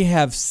 we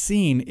have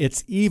seen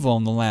its evil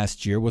in the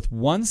last year with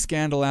one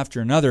scandal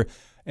after another,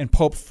 and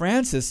Pope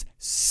Francis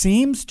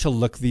seems to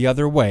look the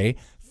other way,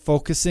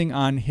 focusing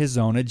on his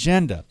own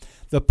agenda.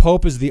 The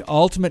Pope is the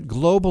ultimate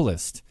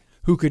globalist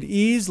who could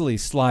easily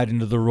slide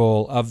into the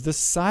role of the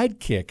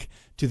sidekick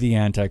to the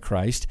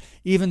Antichrist.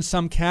 Even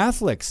some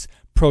Catholics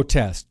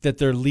protest that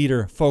their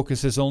leader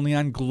focuses only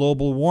on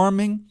global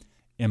warming,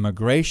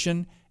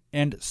 immigration,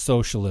 and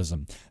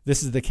socialism.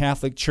 This is the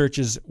Catholic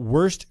Church's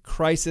worst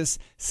crisis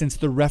since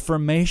the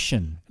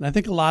Reformation. And I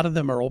think a lot of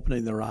them are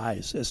opening their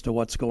eyes as to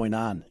what's going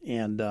on.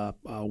 And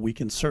we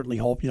can certainly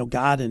hope,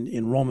 God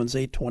in Romans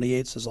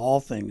 8:28 says all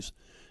things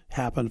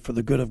happen for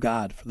the good of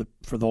God,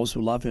 for those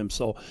who love him.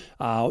 So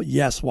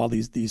yes, while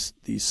these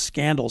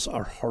scandals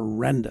are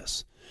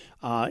horrendous,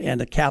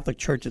 and the Catholic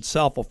Church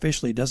itself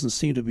officially doesn't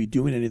seem to be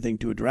doing anything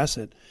to address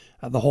it,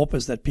 the hope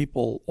is that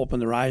people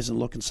open their eyes and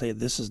look and say,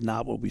 this is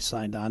not what we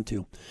signed on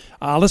to.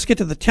 Let's get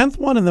to the 10th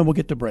one, and then we'll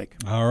get to break.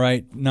 All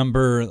right.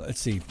 Let's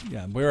see.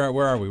 Yeah, where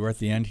are we? We're at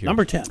the end here.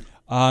 Number 10.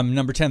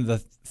 Number 10, the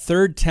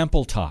Third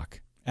Temple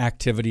Talk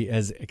activity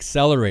has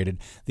accelerated.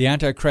 The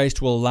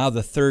Antichrist will allow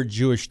the third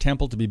Jewish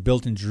temple to be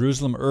built in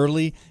Jerusalem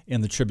early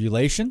in the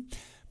tribulation.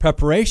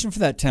 Preparation for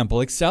that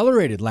temple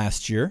accelerated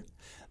last year.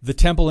 The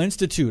Temple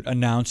Institute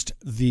announced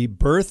the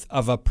birth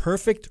of a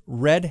perfect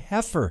red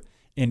heifer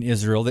in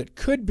Israel that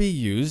could be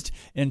used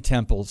in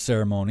temple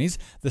ceremonies.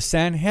 The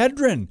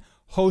Sanhedrin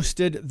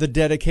hosted the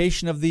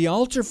dedication of the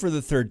altar for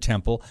the third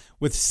temple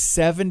with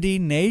 70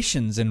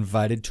 nations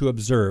invited to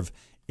observe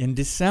in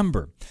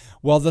December.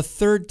 While the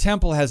third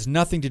temple has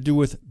nothing to do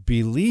with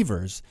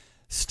believers,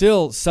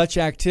 still such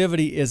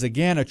activity is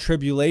again a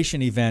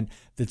tribulation event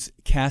that's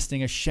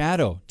casting a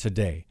shadow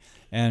today.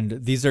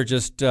 And these are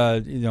just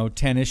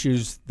 10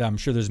 issues. I'm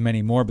sure there's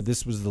many more, but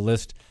this was the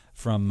list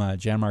from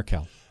Jan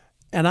Markell.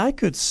 And I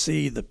could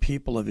see the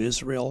people of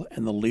Israel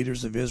and the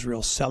leaders of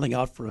Israel selling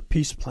out for a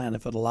peace plan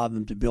if it allowed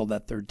them to build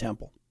that third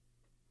temple.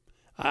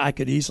 I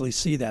could easily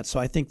see that. So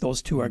I think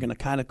those two are going to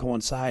kind of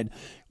coincide.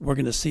 We're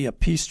going to see a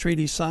peace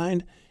treaty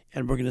signed,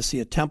 and we're going to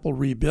see a temple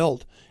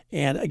rebuilt.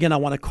 And again, I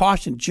want to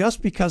caution,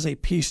 just because a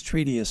peace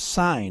treaty is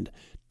signed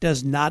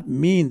does not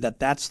mean that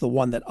that's the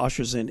one that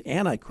ushers in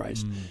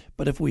Antichrist.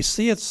 But if we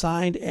see it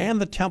signed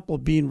and the temple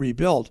being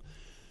rebuilt,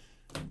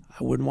 I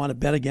wouldn't want to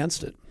bet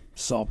against it.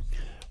 So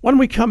when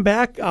we come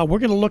back, we're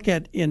going to look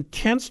at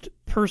intense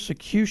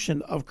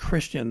persecution of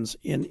Christians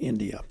in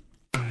India.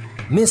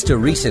 Missed a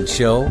recent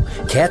show?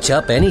 Catch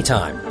up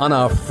anytime on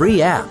our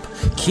free app,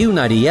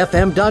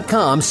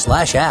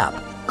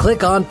 q90fm.com/app.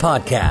 Click on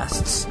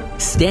podcasts.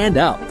 Stand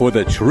up for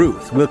the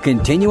truth. We'll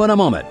continue in a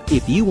moment.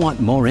 If you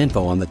want more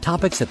info on the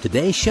topics of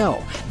today's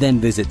show, then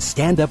visit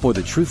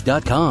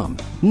standupforthetruth.com.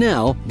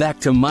 Now,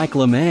 back to Mike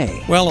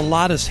LeMay. Well, a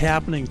lot is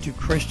happening to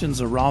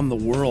Christians around the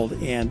world,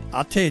 and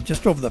I'll tell you,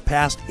 just over the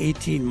past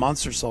 18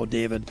 months or so,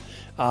 David,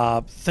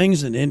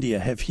 things in India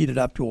have heated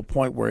up to a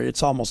point where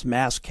it's almost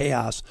mass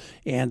chaos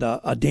and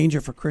a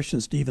danger for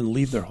Christians to even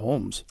leave their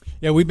homes.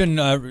 Yeah, we've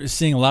been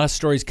seeing a lot of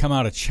stories come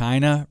out of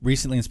China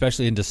recently,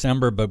 especially in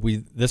December, but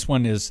this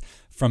one is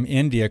from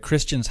India.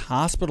 Christians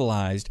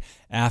hospitalized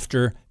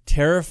after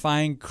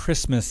terrifying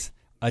Christmas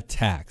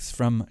attacks.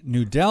 From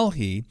New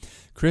Delhi,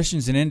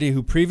 Christians in India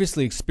who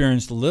previously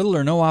experienced little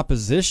or no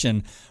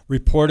opposition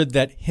reported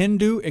that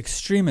Hindu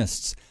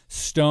extremists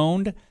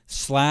stoned,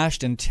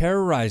 slashed, and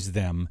terrorized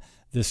them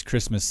this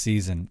Christmas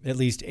season. At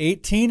least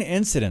 18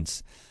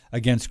 incidents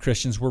against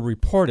Christians were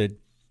reported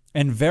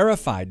and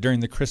verified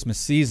during the Christmas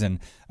season,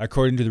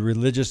 according to the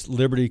Religious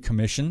Liberty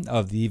Commission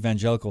of the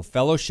Evangelical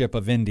Fellowship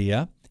of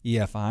India,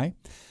 EFI.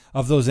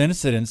 Of those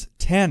incidents,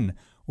 10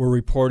 were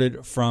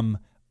reported from,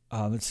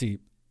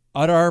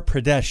 Uttar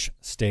Pradesh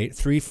state,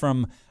 3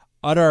 from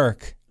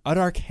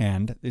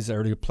Uttarakhand, these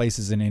are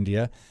places in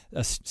India,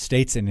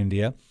 states in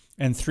India,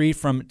 and 3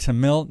 from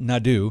Tamil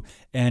Nadu,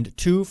 and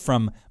 2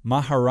 from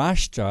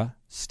Maharashtra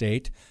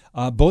state.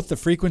 Both the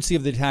frequency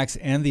of the attacks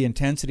and the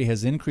intensity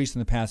has increased in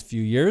the past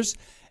few years,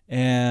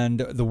 and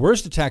the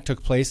worst attack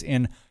took place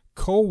in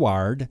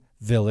Koward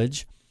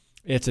village.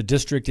 It's a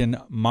district in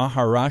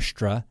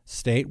Maharashtra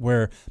state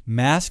where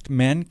masked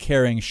men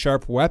carrying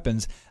sharp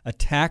weapons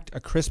attacked a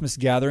Christmas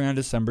gathering on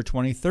December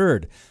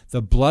 23rd.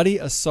 The bloody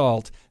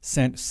assault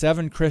sent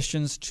 7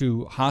 Christians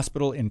to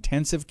hospital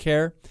intensive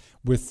care,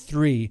 with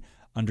 3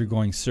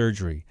 undergoing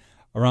surgery.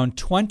 Around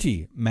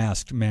 20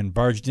 masked men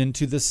barged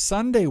into the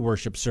Sunday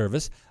worship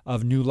service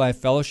of New Life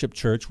Fellowship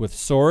Church with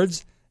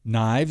swords,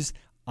 knives,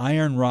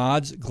 iron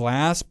rods,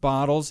 glass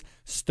bottles,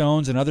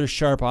 stones, and other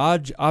sharp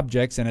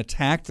objects, and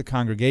attacked the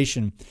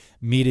congregation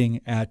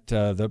meeting at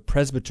the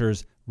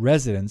presbyter's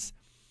residence.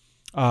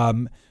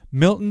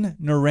 Milton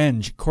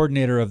Narenj,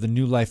 coordinator of the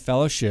New Life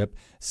Fellowship,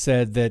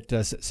 said that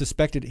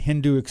suspected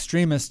Hindu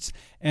extremists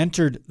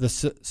entered the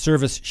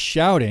service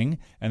shouting,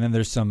 and then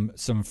there's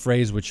some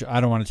phrase which I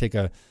don't want to take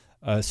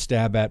a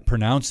stab at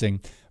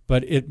pronouncing,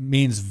 but it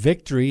means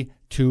victory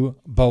to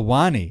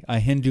Bhavani, a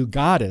Hindu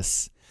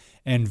goddess,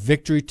 and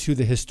victory to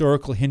the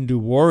historical Hindu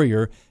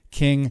warrior,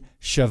 King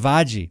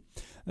Shivaji.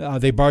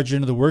 They barged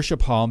into the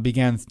worship hall and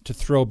began to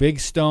throw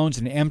big stones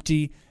and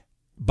empty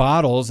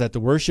bottles at the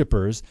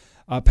worshipers.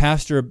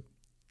 Pastor,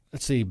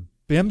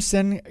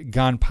 Bhimsen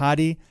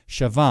Ganpati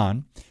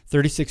Shavan,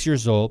 36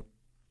 years old,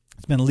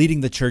 has been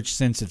leading the church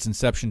since its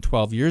inception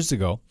 12 years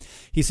ago.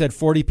 He said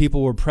 40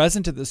 people were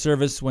present at the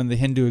service when the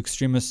Hindu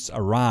extremists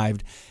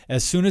arrived.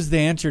 As soon as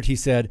they entered, he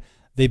said,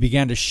 they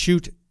began to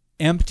shoot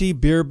empty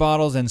beer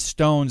bottles and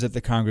stones at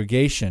the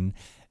congregation,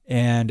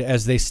 and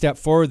as they stepped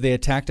forward, they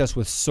attacked us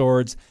with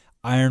swords,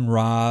 iron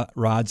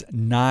rods,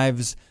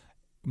 knives,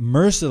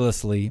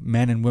 mercilessly,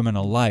 men and women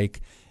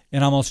alike.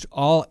 In almost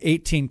all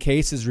 18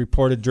 cases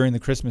reported during the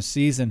Christmas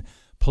season,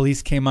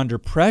 police came under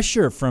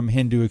pressure from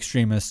Hindu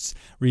extremists,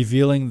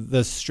 revealing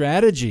the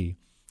strategy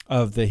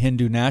of the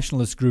Hindu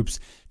nationalist groups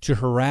to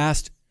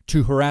harass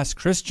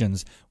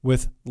Christians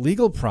with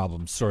legal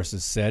problems,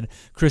 sources said.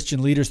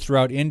 Christian leaders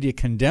throughout India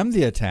condemned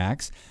the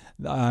attacks.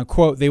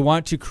 Quote, they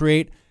want to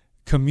create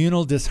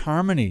communal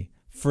disharmony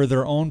for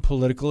their own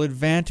political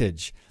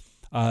advantage.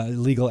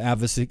 Legal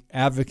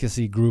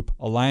advocacy group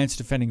Alliance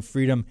Defending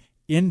Freedom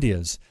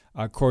India's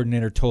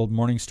coordinator told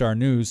Morning Star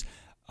News.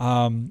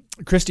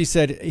 Christie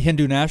said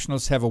Hindu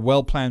nationalists have a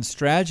well-planned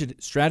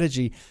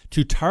strategy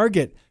to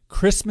target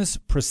Christmas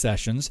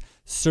processions,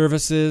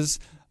 services,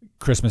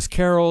 Christmas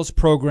carols,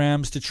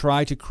 programs to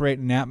try to create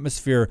an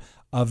atmosphere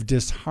of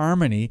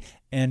disharmony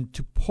and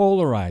to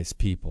polarize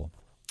people.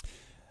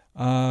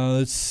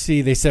 Let's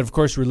see. They said, of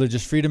course,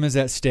 religious freedom is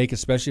at stake,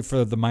 especially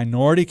for the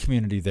minority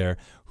community there,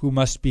 who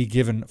must be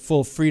given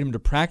full freedom to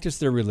practice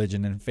their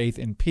religion and faith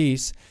in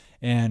peace.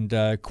 And,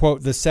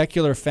 quote, the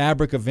secular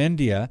fabric of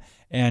India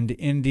and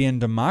Indian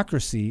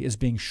democracy is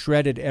being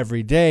shredded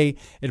every day.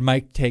 It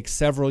might take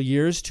several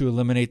years to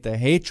eliminate the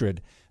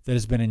hatred that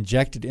has been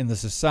injected in the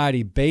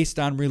society based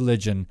on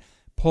religion,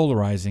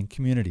 polarizing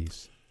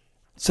communities.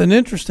 It's an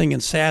interesting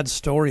and sad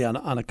story on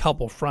a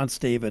couple fronts,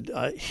 David.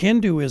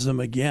 Hinduism,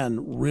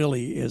 again,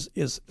 really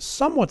is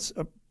somewhat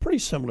pretty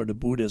similar to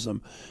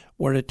Buddhism,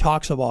 where it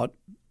talks about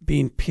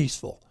being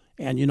peaceful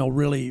and,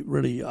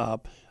 really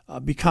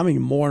becoming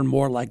more and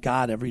more like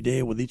God every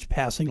day with each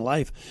passing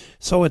life.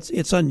 So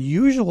it's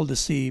unusual to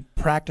see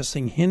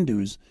practicing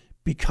Hindus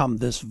become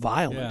this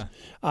violent.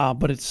 Yeah.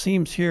 But it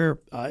seems here,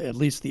 at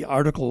least the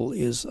article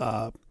is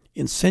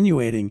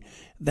insinuating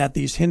that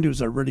these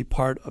Hindus are really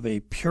part of a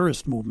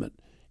purist movement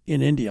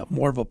in India,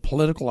 more of a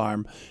political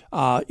arm.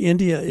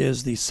 India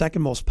is the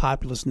second most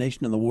populous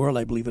nation in the world.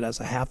 I believe it has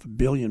 500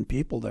 million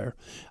people there,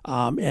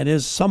 and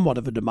is somewhat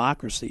of a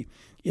democracy.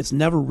 It's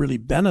never really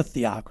been a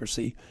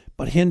theocracy,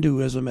 but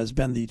Hinduism has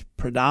been the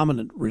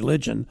predominant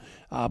religion.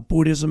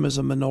 Buddhism is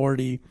a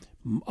minority,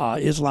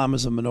 Islam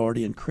is a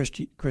minority, and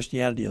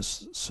Christianity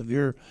is a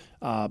severe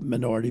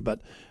minority.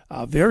 But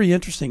very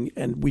interesting.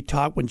 And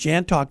when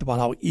Jan talked about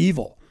how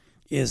evil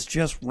is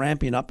just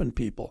ramping up in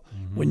people,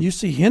 when you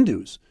see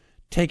Hindus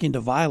taking to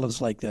violence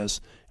like this,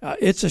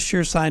 it's a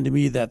sure sign to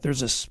me that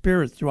there's a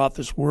spirit throughout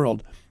this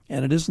world,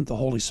 and it isn't the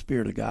Holy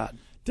Spirit of God.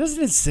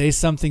 Doesn't it say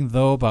something,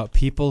 though, about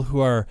people who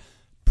are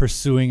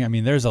pursuing, I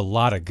mean, there's a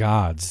lot of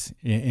gods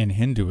in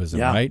Hinduism,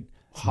 Yeah. right?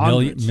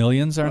 Hundreds.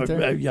 Millions, aren't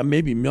there? Yeah,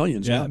 maybe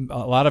millions. Yeah,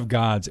 a lot of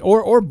gods.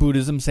 Or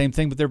Buddhism, same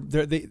thing,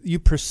 but you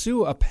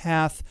pursue a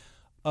path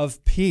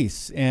of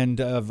peace and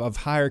of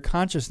higher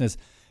consciousness.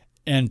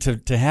 And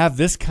to have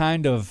this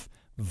kind of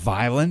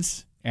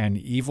violence and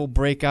evil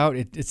break out,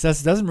 it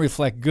doesn't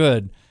reflect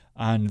good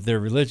on their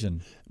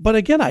religion. But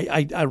again,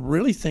 I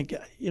really think,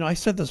 I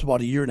said this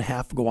about a year and a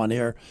half ago on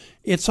air.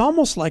 It's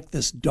almost like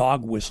this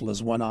dog whistle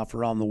has went off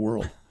around the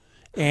world.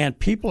 And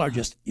people are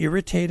just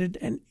irritated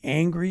and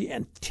angry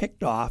and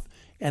ticked off,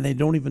 and they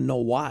don't even know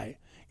why.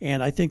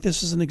 And I think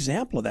this is an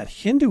example of that.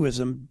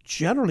 Hinduism,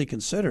 generally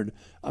considered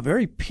a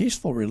very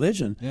peaceful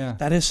religion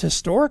that has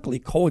historically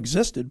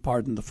coexisted,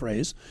 pardon the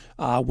phrase,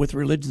 with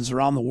religions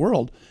around the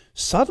world,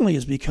 suddenly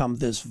has become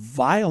this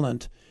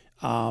violent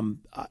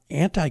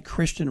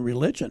anti-Christian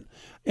religion.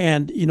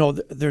 And,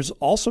 there's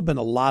also been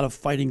a lot of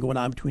fighting going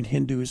on between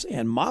Hindus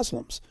and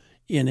Muslims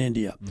in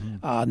India,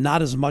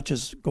 not as much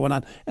as going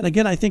on. And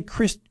again, I think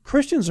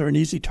Christians are an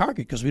easy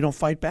target because we don't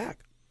fight back.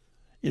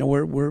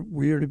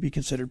 We are to be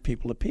considered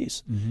people of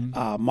peace.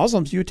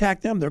 Muslims, you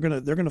attack them, they're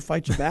gonna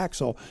fight you back.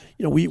 So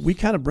we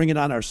kind of bring it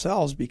on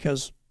ourselves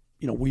because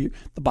the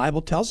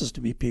Bible tells us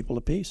to be people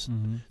of peace.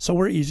 So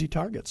we're easy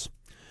targets.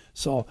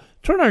 So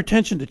turn our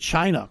attention to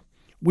China.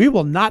 We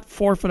will not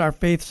forfeit our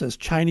faith, says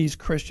Chinese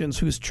Christians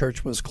whose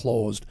church was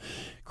closed.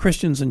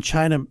 Christians in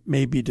China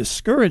may be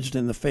discouraged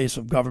in the face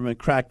of government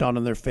crackdown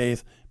on their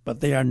faith, but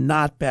they are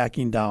not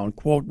backing down.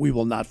 Quote, we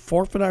will not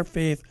forfeit our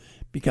faith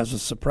because of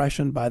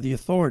suppression by the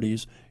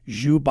authorities.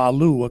 Zhu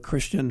Balu, a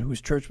Christian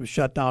whose church was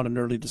shut down in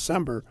early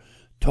December,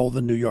 told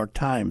the New York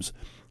Times.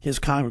 His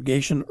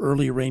congregation,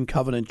 Early Rain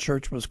Covenant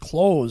Church, was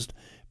closed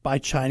by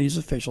Chinese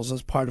officials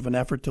as part of an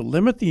effort to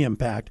limit the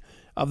impact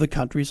of the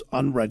country's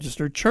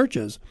unregistered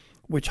churches,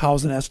 which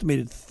house an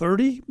estimated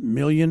 30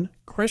 million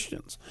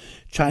Christians.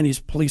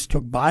 Chinese police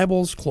took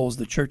Bibles, closed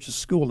the church's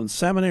school and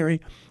seminary,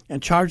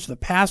 and charged the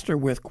pastor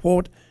with,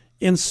 quote,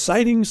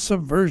 inciting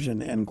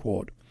subversion, end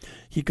quote.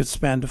 He could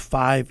spend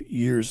 5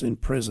 years in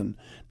prison.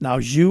 Now,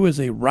 Zhu is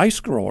a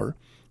rice grower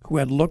who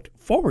had looked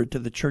forward to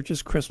the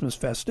church's Christmas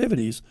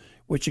festivities,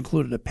 which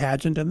included a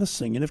pageant and the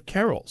singing of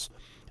carols.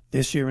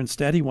 This year,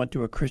 instead, he went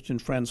to a Christian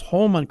friend's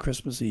home on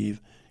Christmas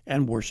Eve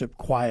and worshiped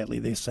quietly.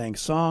 They sang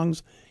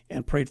songs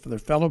and prayed for their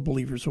fellow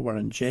believers who were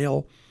in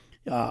jail.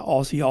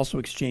 He also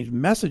exchanged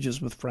messages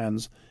with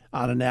friends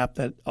on an app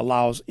that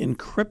allows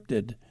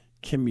encrypted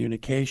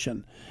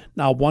communication.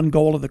 Now, one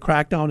goal of the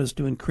crackdown is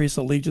to increase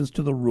allegiance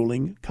to the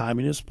ruling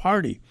Communist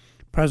Party.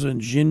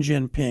 President Xi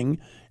Jinping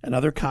and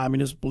other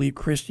communists believe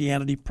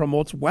Christianity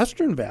promotes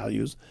Western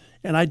values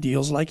and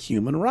ideals like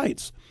human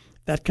rights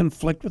that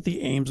conflict with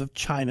the aims of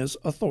China's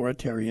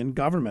authoritarian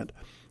government.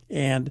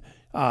 And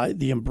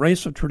the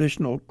embrace of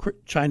traditional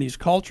Chinese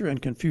culture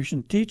and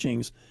Confucian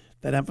teachings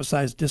that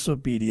emphasize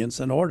disobedience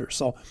and order.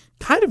 So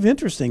kind of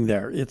interesting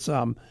there. It's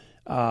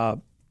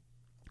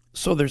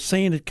so they're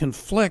saying it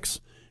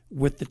conflicts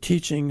with the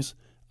teachings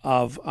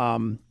of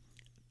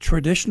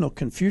traditional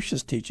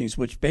Confucius teachings,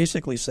 which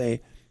basically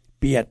say,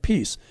 be at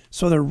peace.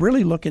 So they're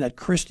really looking at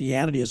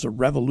Christianity as a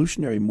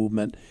revolutionary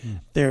movement.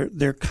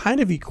 They're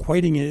kind of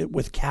equating it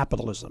with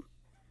capitalism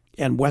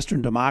and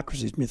Western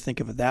democracies, when you think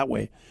of it that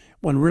way,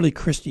 when really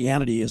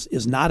Christianity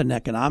is not an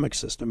economic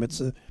system.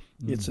 It's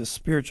a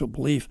spiritual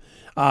belief.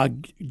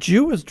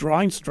 Jew is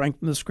drawing strength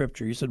from the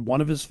scripture. He said one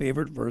of his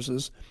favorite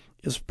verses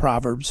is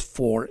Proverbs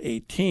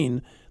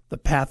 4:18. The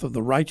path of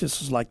the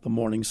righteous is like the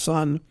morning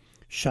sun,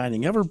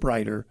 shining ever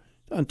brighter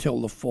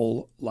until the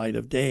full light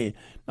of day.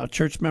 Now,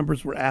 church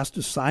members were asked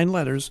to sign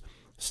letters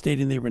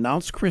stating they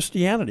renounce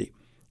Christianity.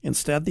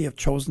 Instead, they have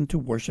chosen to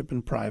worship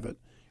in private.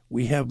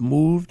 We have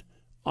moved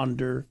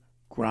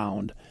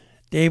underground.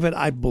 David,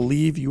 I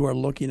believe you are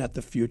looking at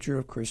the future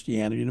of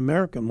Christianity in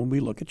America when we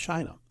look at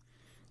China.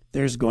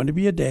 There's going to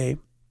be a day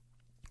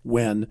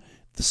when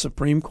the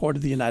Supreme Court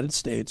of the United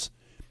States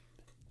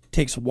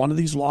takes one of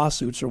these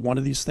lawsuits or one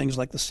of these things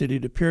like the City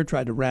of De Pere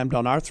tried to ram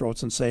down our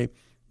throats and say,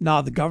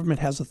 no, the government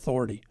has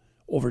authority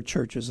over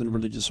churches and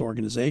religious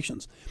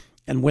organizations.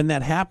 And when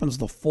that happens,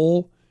 the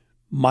full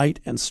might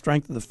and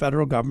strength of the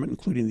federal government,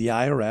 including the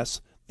IRS,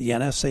 the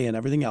NSA, and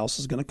everything else,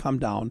 is going to come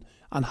down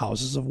on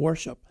houses of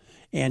worship.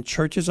 And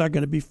churches are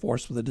going to be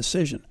forced with a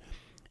decision.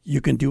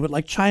 You can do it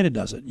like China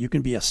does it. You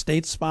can be a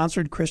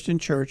state-sponsored Christian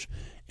church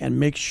and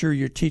make sure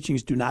your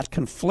teachings do not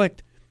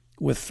conflict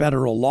with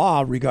federal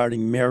law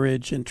regarding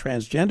marriage and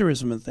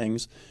transgenderism and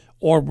things,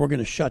 or we're going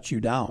to shut you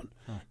down.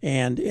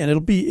 And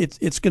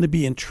it's going to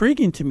be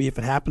intriguing to me if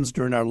it happens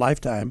during our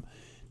lifetime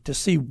to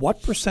see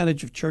what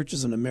percentage of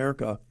churches in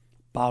America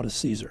bow to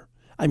Caesar.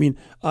 I mean,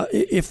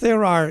 if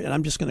there are, and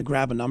I'm just going to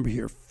grab a number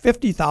here,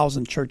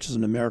 50,000 churches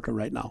in America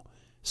right now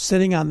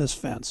sitting on this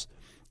fence,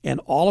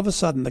 and all of a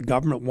sudden the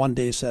government one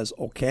day says,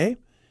 okay,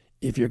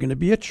 if you're going to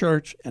be a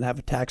church and have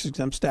a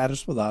tax-exempt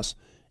status with us,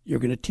 you're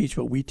going to teach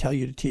what we tell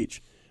you to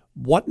teach.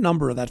 what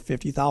number of that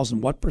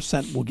 50,000, what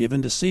percent will give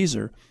in to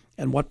Caesar,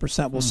 and what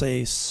percent will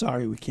say,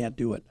 sorry, we can't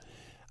do it?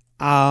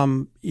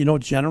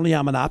 Generally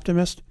I'm an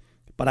optimist,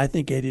 but I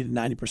think 80 to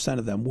 90%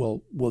 of them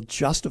will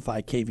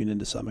justify caving in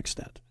to some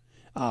extent.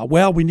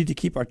 We need to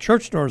keep our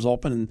church doors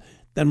open and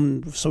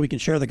then so we can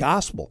share the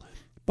gospel.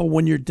 But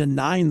when you're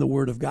denying the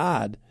word of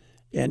God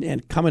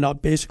and coming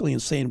out basically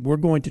and saying we're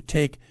going to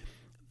take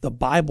the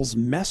Bible's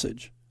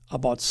message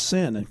about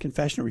sin and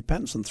confession and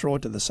repentance and throw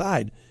it to the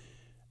side,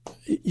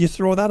 you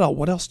throw that out,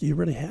 what else do you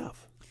really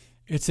have?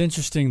 It's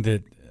interesting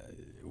that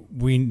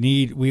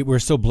we're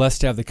so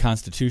blessed to have the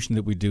Constitution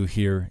that we do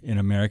here in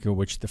America,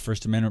 which the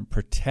First Amendment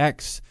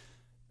protects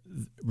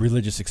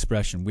religious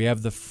expression. We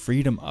have the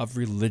freedom of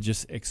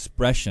religious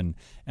expression,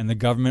 and the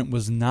government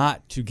was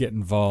not to get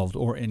involved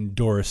or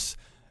endorse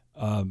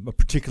a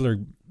particular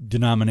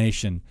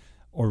denomination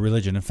or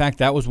religion. In fact,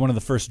 that was one of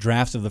the first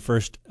drafts of the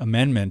First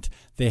Amendment.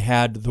 They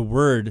had the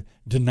word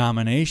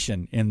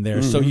denomination in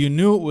there, so you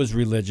knew it was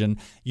religion.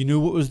 You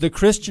knew it was the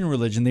Christian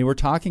religion they were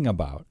talking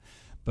about.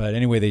 But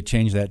anyway, they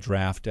changed that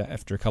draft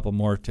after a couple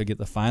more to get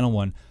the final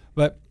one.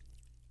 But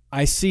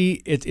I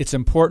see it's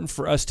important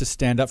for us to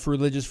stand up for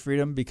religious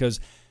freedom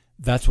because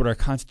that's what our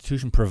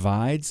Constitution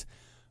provides.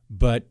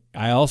 But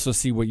I also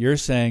see what you're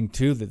saying,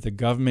 too, that the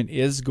government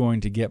is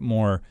going to get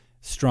more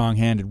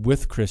strong-handed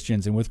with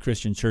Christians and with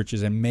Christian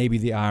churches and maybe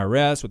the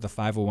IRS with the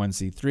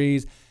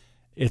 501c3s.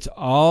 It's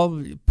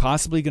all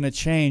possibly going to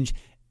change.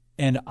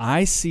 And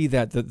I see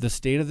that the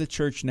state of the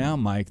church now,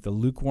 Mike, the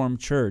lukewarm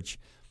church,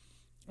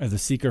 the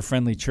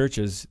seeker-friendly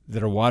churches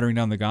that are watering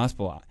down the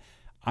gospel,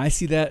 I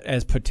see that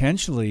as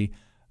potentially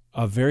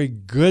a very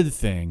good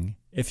thing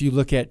if you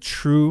look at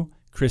true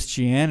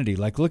Christianity.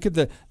 Like, look at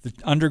the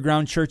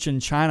underground church in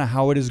China,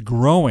 how it is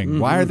growing.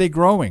 Why are they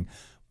growing?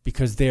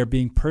 Because they are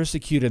being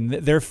persecuted. And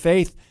their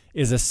faith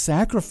is a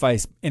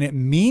sacrifice, and it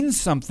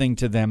means something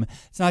to them.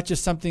 It's not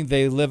just something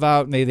they live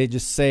out and they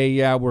just say,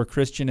 yeah, we're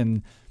Christian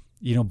and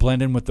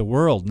blend in with the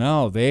world.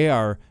 No, they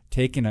are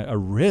taking a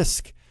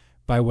risk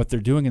by what they're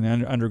doing in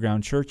the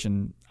underground church,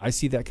 and I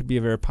see that could be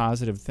a very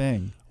positive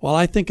thing. Well,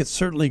 I think it's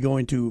certainly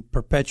going to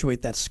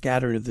perpetuate that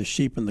scattering of the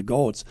sheep and the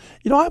goats.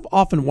 I've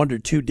often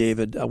wondered too,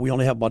 David, we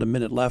only have about a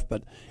minute left,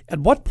 but at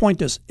what point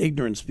does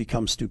ignorance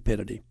become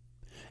stupidity?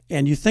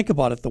 And you think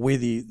about it, the way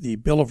the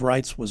Bill of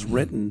Rights was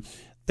written,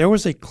 there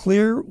was a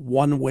clear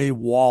one-way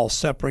wall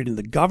separating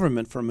the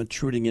government from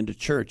intruding into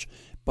church.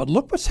 But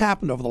look what's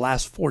happened over the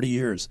last 40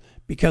 years.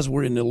 Because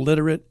we're an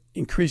illiterate,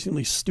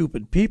 increasingly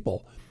stupid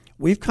people,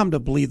 we've come to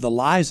believe the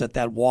lies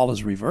that wall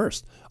is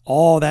reversed.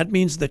 Oh, that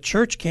means the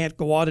church can't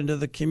go out into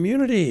the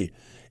community.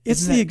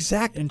 It's the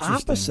exact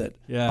opposite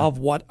of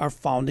what our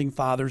founding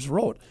fathers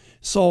wrote.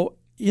 So,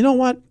 you know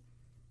what?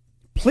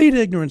 Plead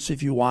ignorance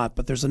if you want,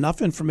 but there's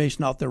enough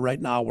information out there right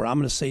now where I'm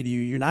going to say to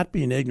you, you're not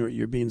being ignorant,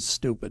 you're being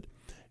stupid.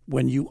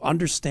 When you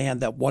understand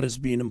that what is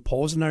being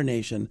imposed in our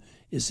nation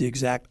is the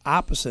exact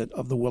opposite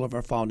of the will of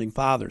our founding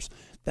fathers,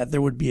 that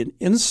there would be an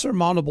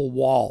insurmountable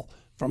wall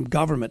from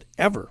government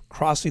ever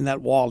crossing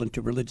that wall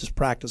into religious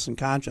practice and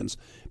conscience.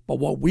 But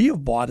what we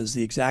have bought is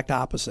the exact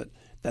opposite,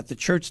 that the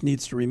church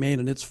needs to remain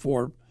in its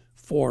four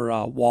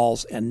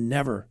walls and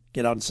never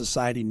get out in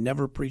society,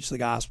 never preach the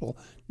gospel,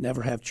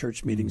 never have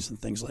church meetings and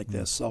things like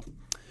this. So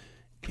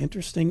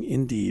interesting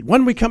indeed.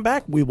 When we come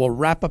back, we will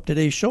wrap up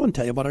today's show and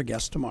tell you about our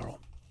guest tomorrow.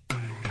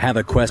 Have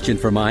a question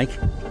for Mike?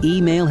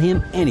 Email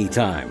him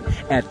anytime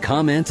at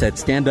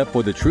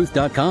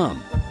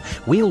comments@standupforthetruth.com.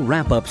 We'll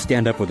wrap up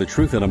Stand Up for the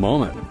Truth in a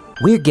moment.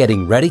 We're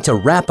getting ready to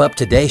wrap up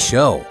today's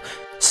show.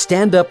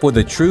 Stand Up for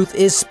the Truth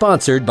is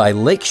sponsored by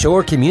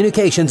Lakeshore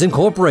Communications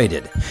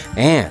Incorporated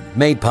and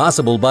made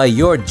possible by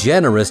your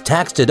generous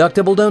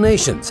tax-deductible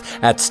donations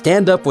at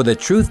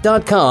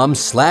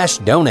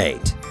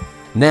standupforthetruth.com/donate.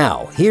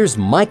 Now, here's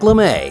Mike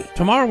LeMay.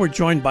 Tomorrow we're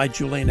joined by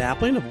Julian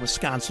Appling of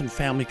Wisconsin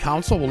Family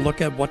Council. We'll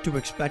look at what to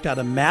expect out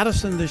of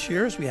Madison this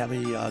year as we have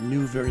a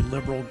new, very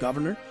liberal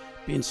governor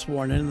being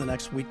sworn in the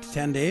next week to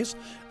 10 days.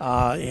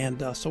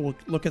 So we'll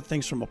look at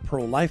things from a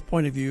pro-life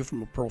point of view,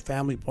 from a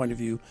pro-family point of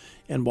view,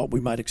 and what we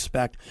might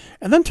expect.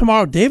 And then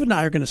tomorrow, David and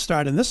I are going to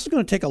start, and this is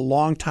going to take a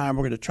long time.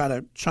 We're going to try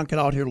to chunk it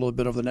out here a little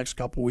bit over the next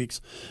couple of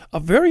weeks. A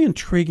very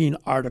intriguing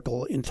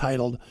article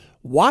entitled,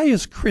 "Why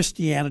is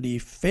Christianity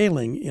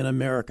Failing in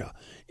America?"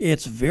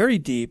 It's very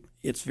deep.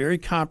 It's very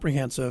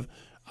comprehensive.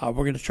 We're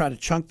going to try to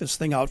chunk this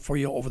thing out for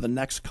you over the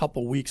next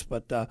couple of weeks,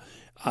 but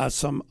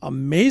some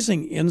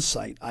amazing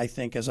insight, I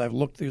think, as I've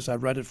looked through this.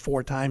 I've read it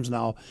 4 times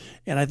now,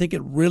 and I think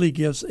it really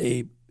gives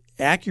a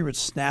accurate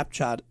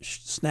snapshot,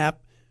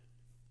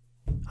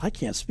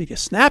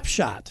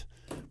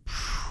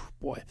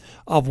 boy,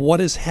 of what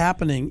is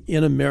happening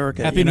in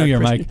America. Happy New Year,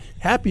 Mike.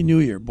 Happy New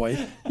Year,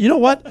 boy. You know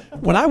what?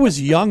 When I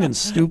was young and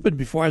stupid,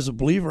 before I was a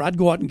believer, I'd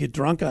go out and get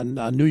drunk on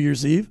New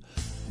Year's Eve,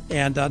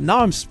 and now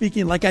I'm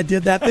speaking like I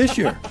did that this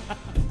year.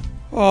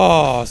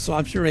 Oh, so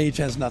I'm sure age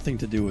has nothing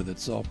to do with it.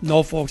 So,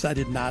 no, folks, I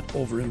did not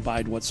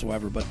over-imbibe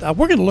whatsoever. But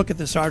we're going to look at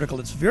this article.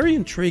 It's very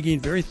intriguing,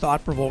 very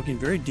thought-provoking,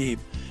 very deep.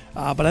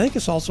 But I think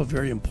it's also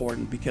very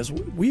important because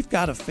we've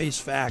got to face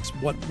facts.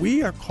 What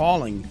we are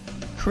calling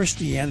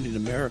Christianity in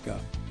America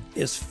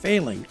is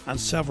failing on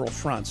several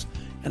fronts.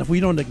 And if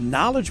we don't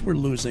acknowledge we're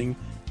losing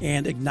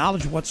and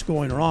acknowledge what's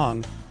going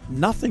wrong,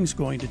 nothing's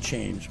going to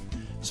change.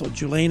 So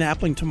Julaine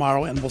Appling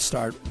tomorrow, and we'll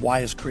start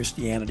Why is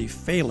Christianity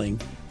Failing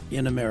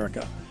in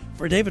America?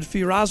 For David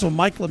Fiorazo,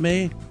 Mike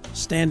LeMay,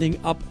 standing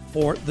up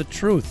for the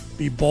truth.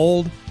 Be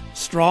bold,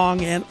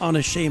 strong, and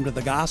unashamed of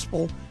the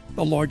gospel.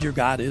 The Lord your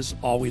God is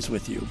always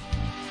with you.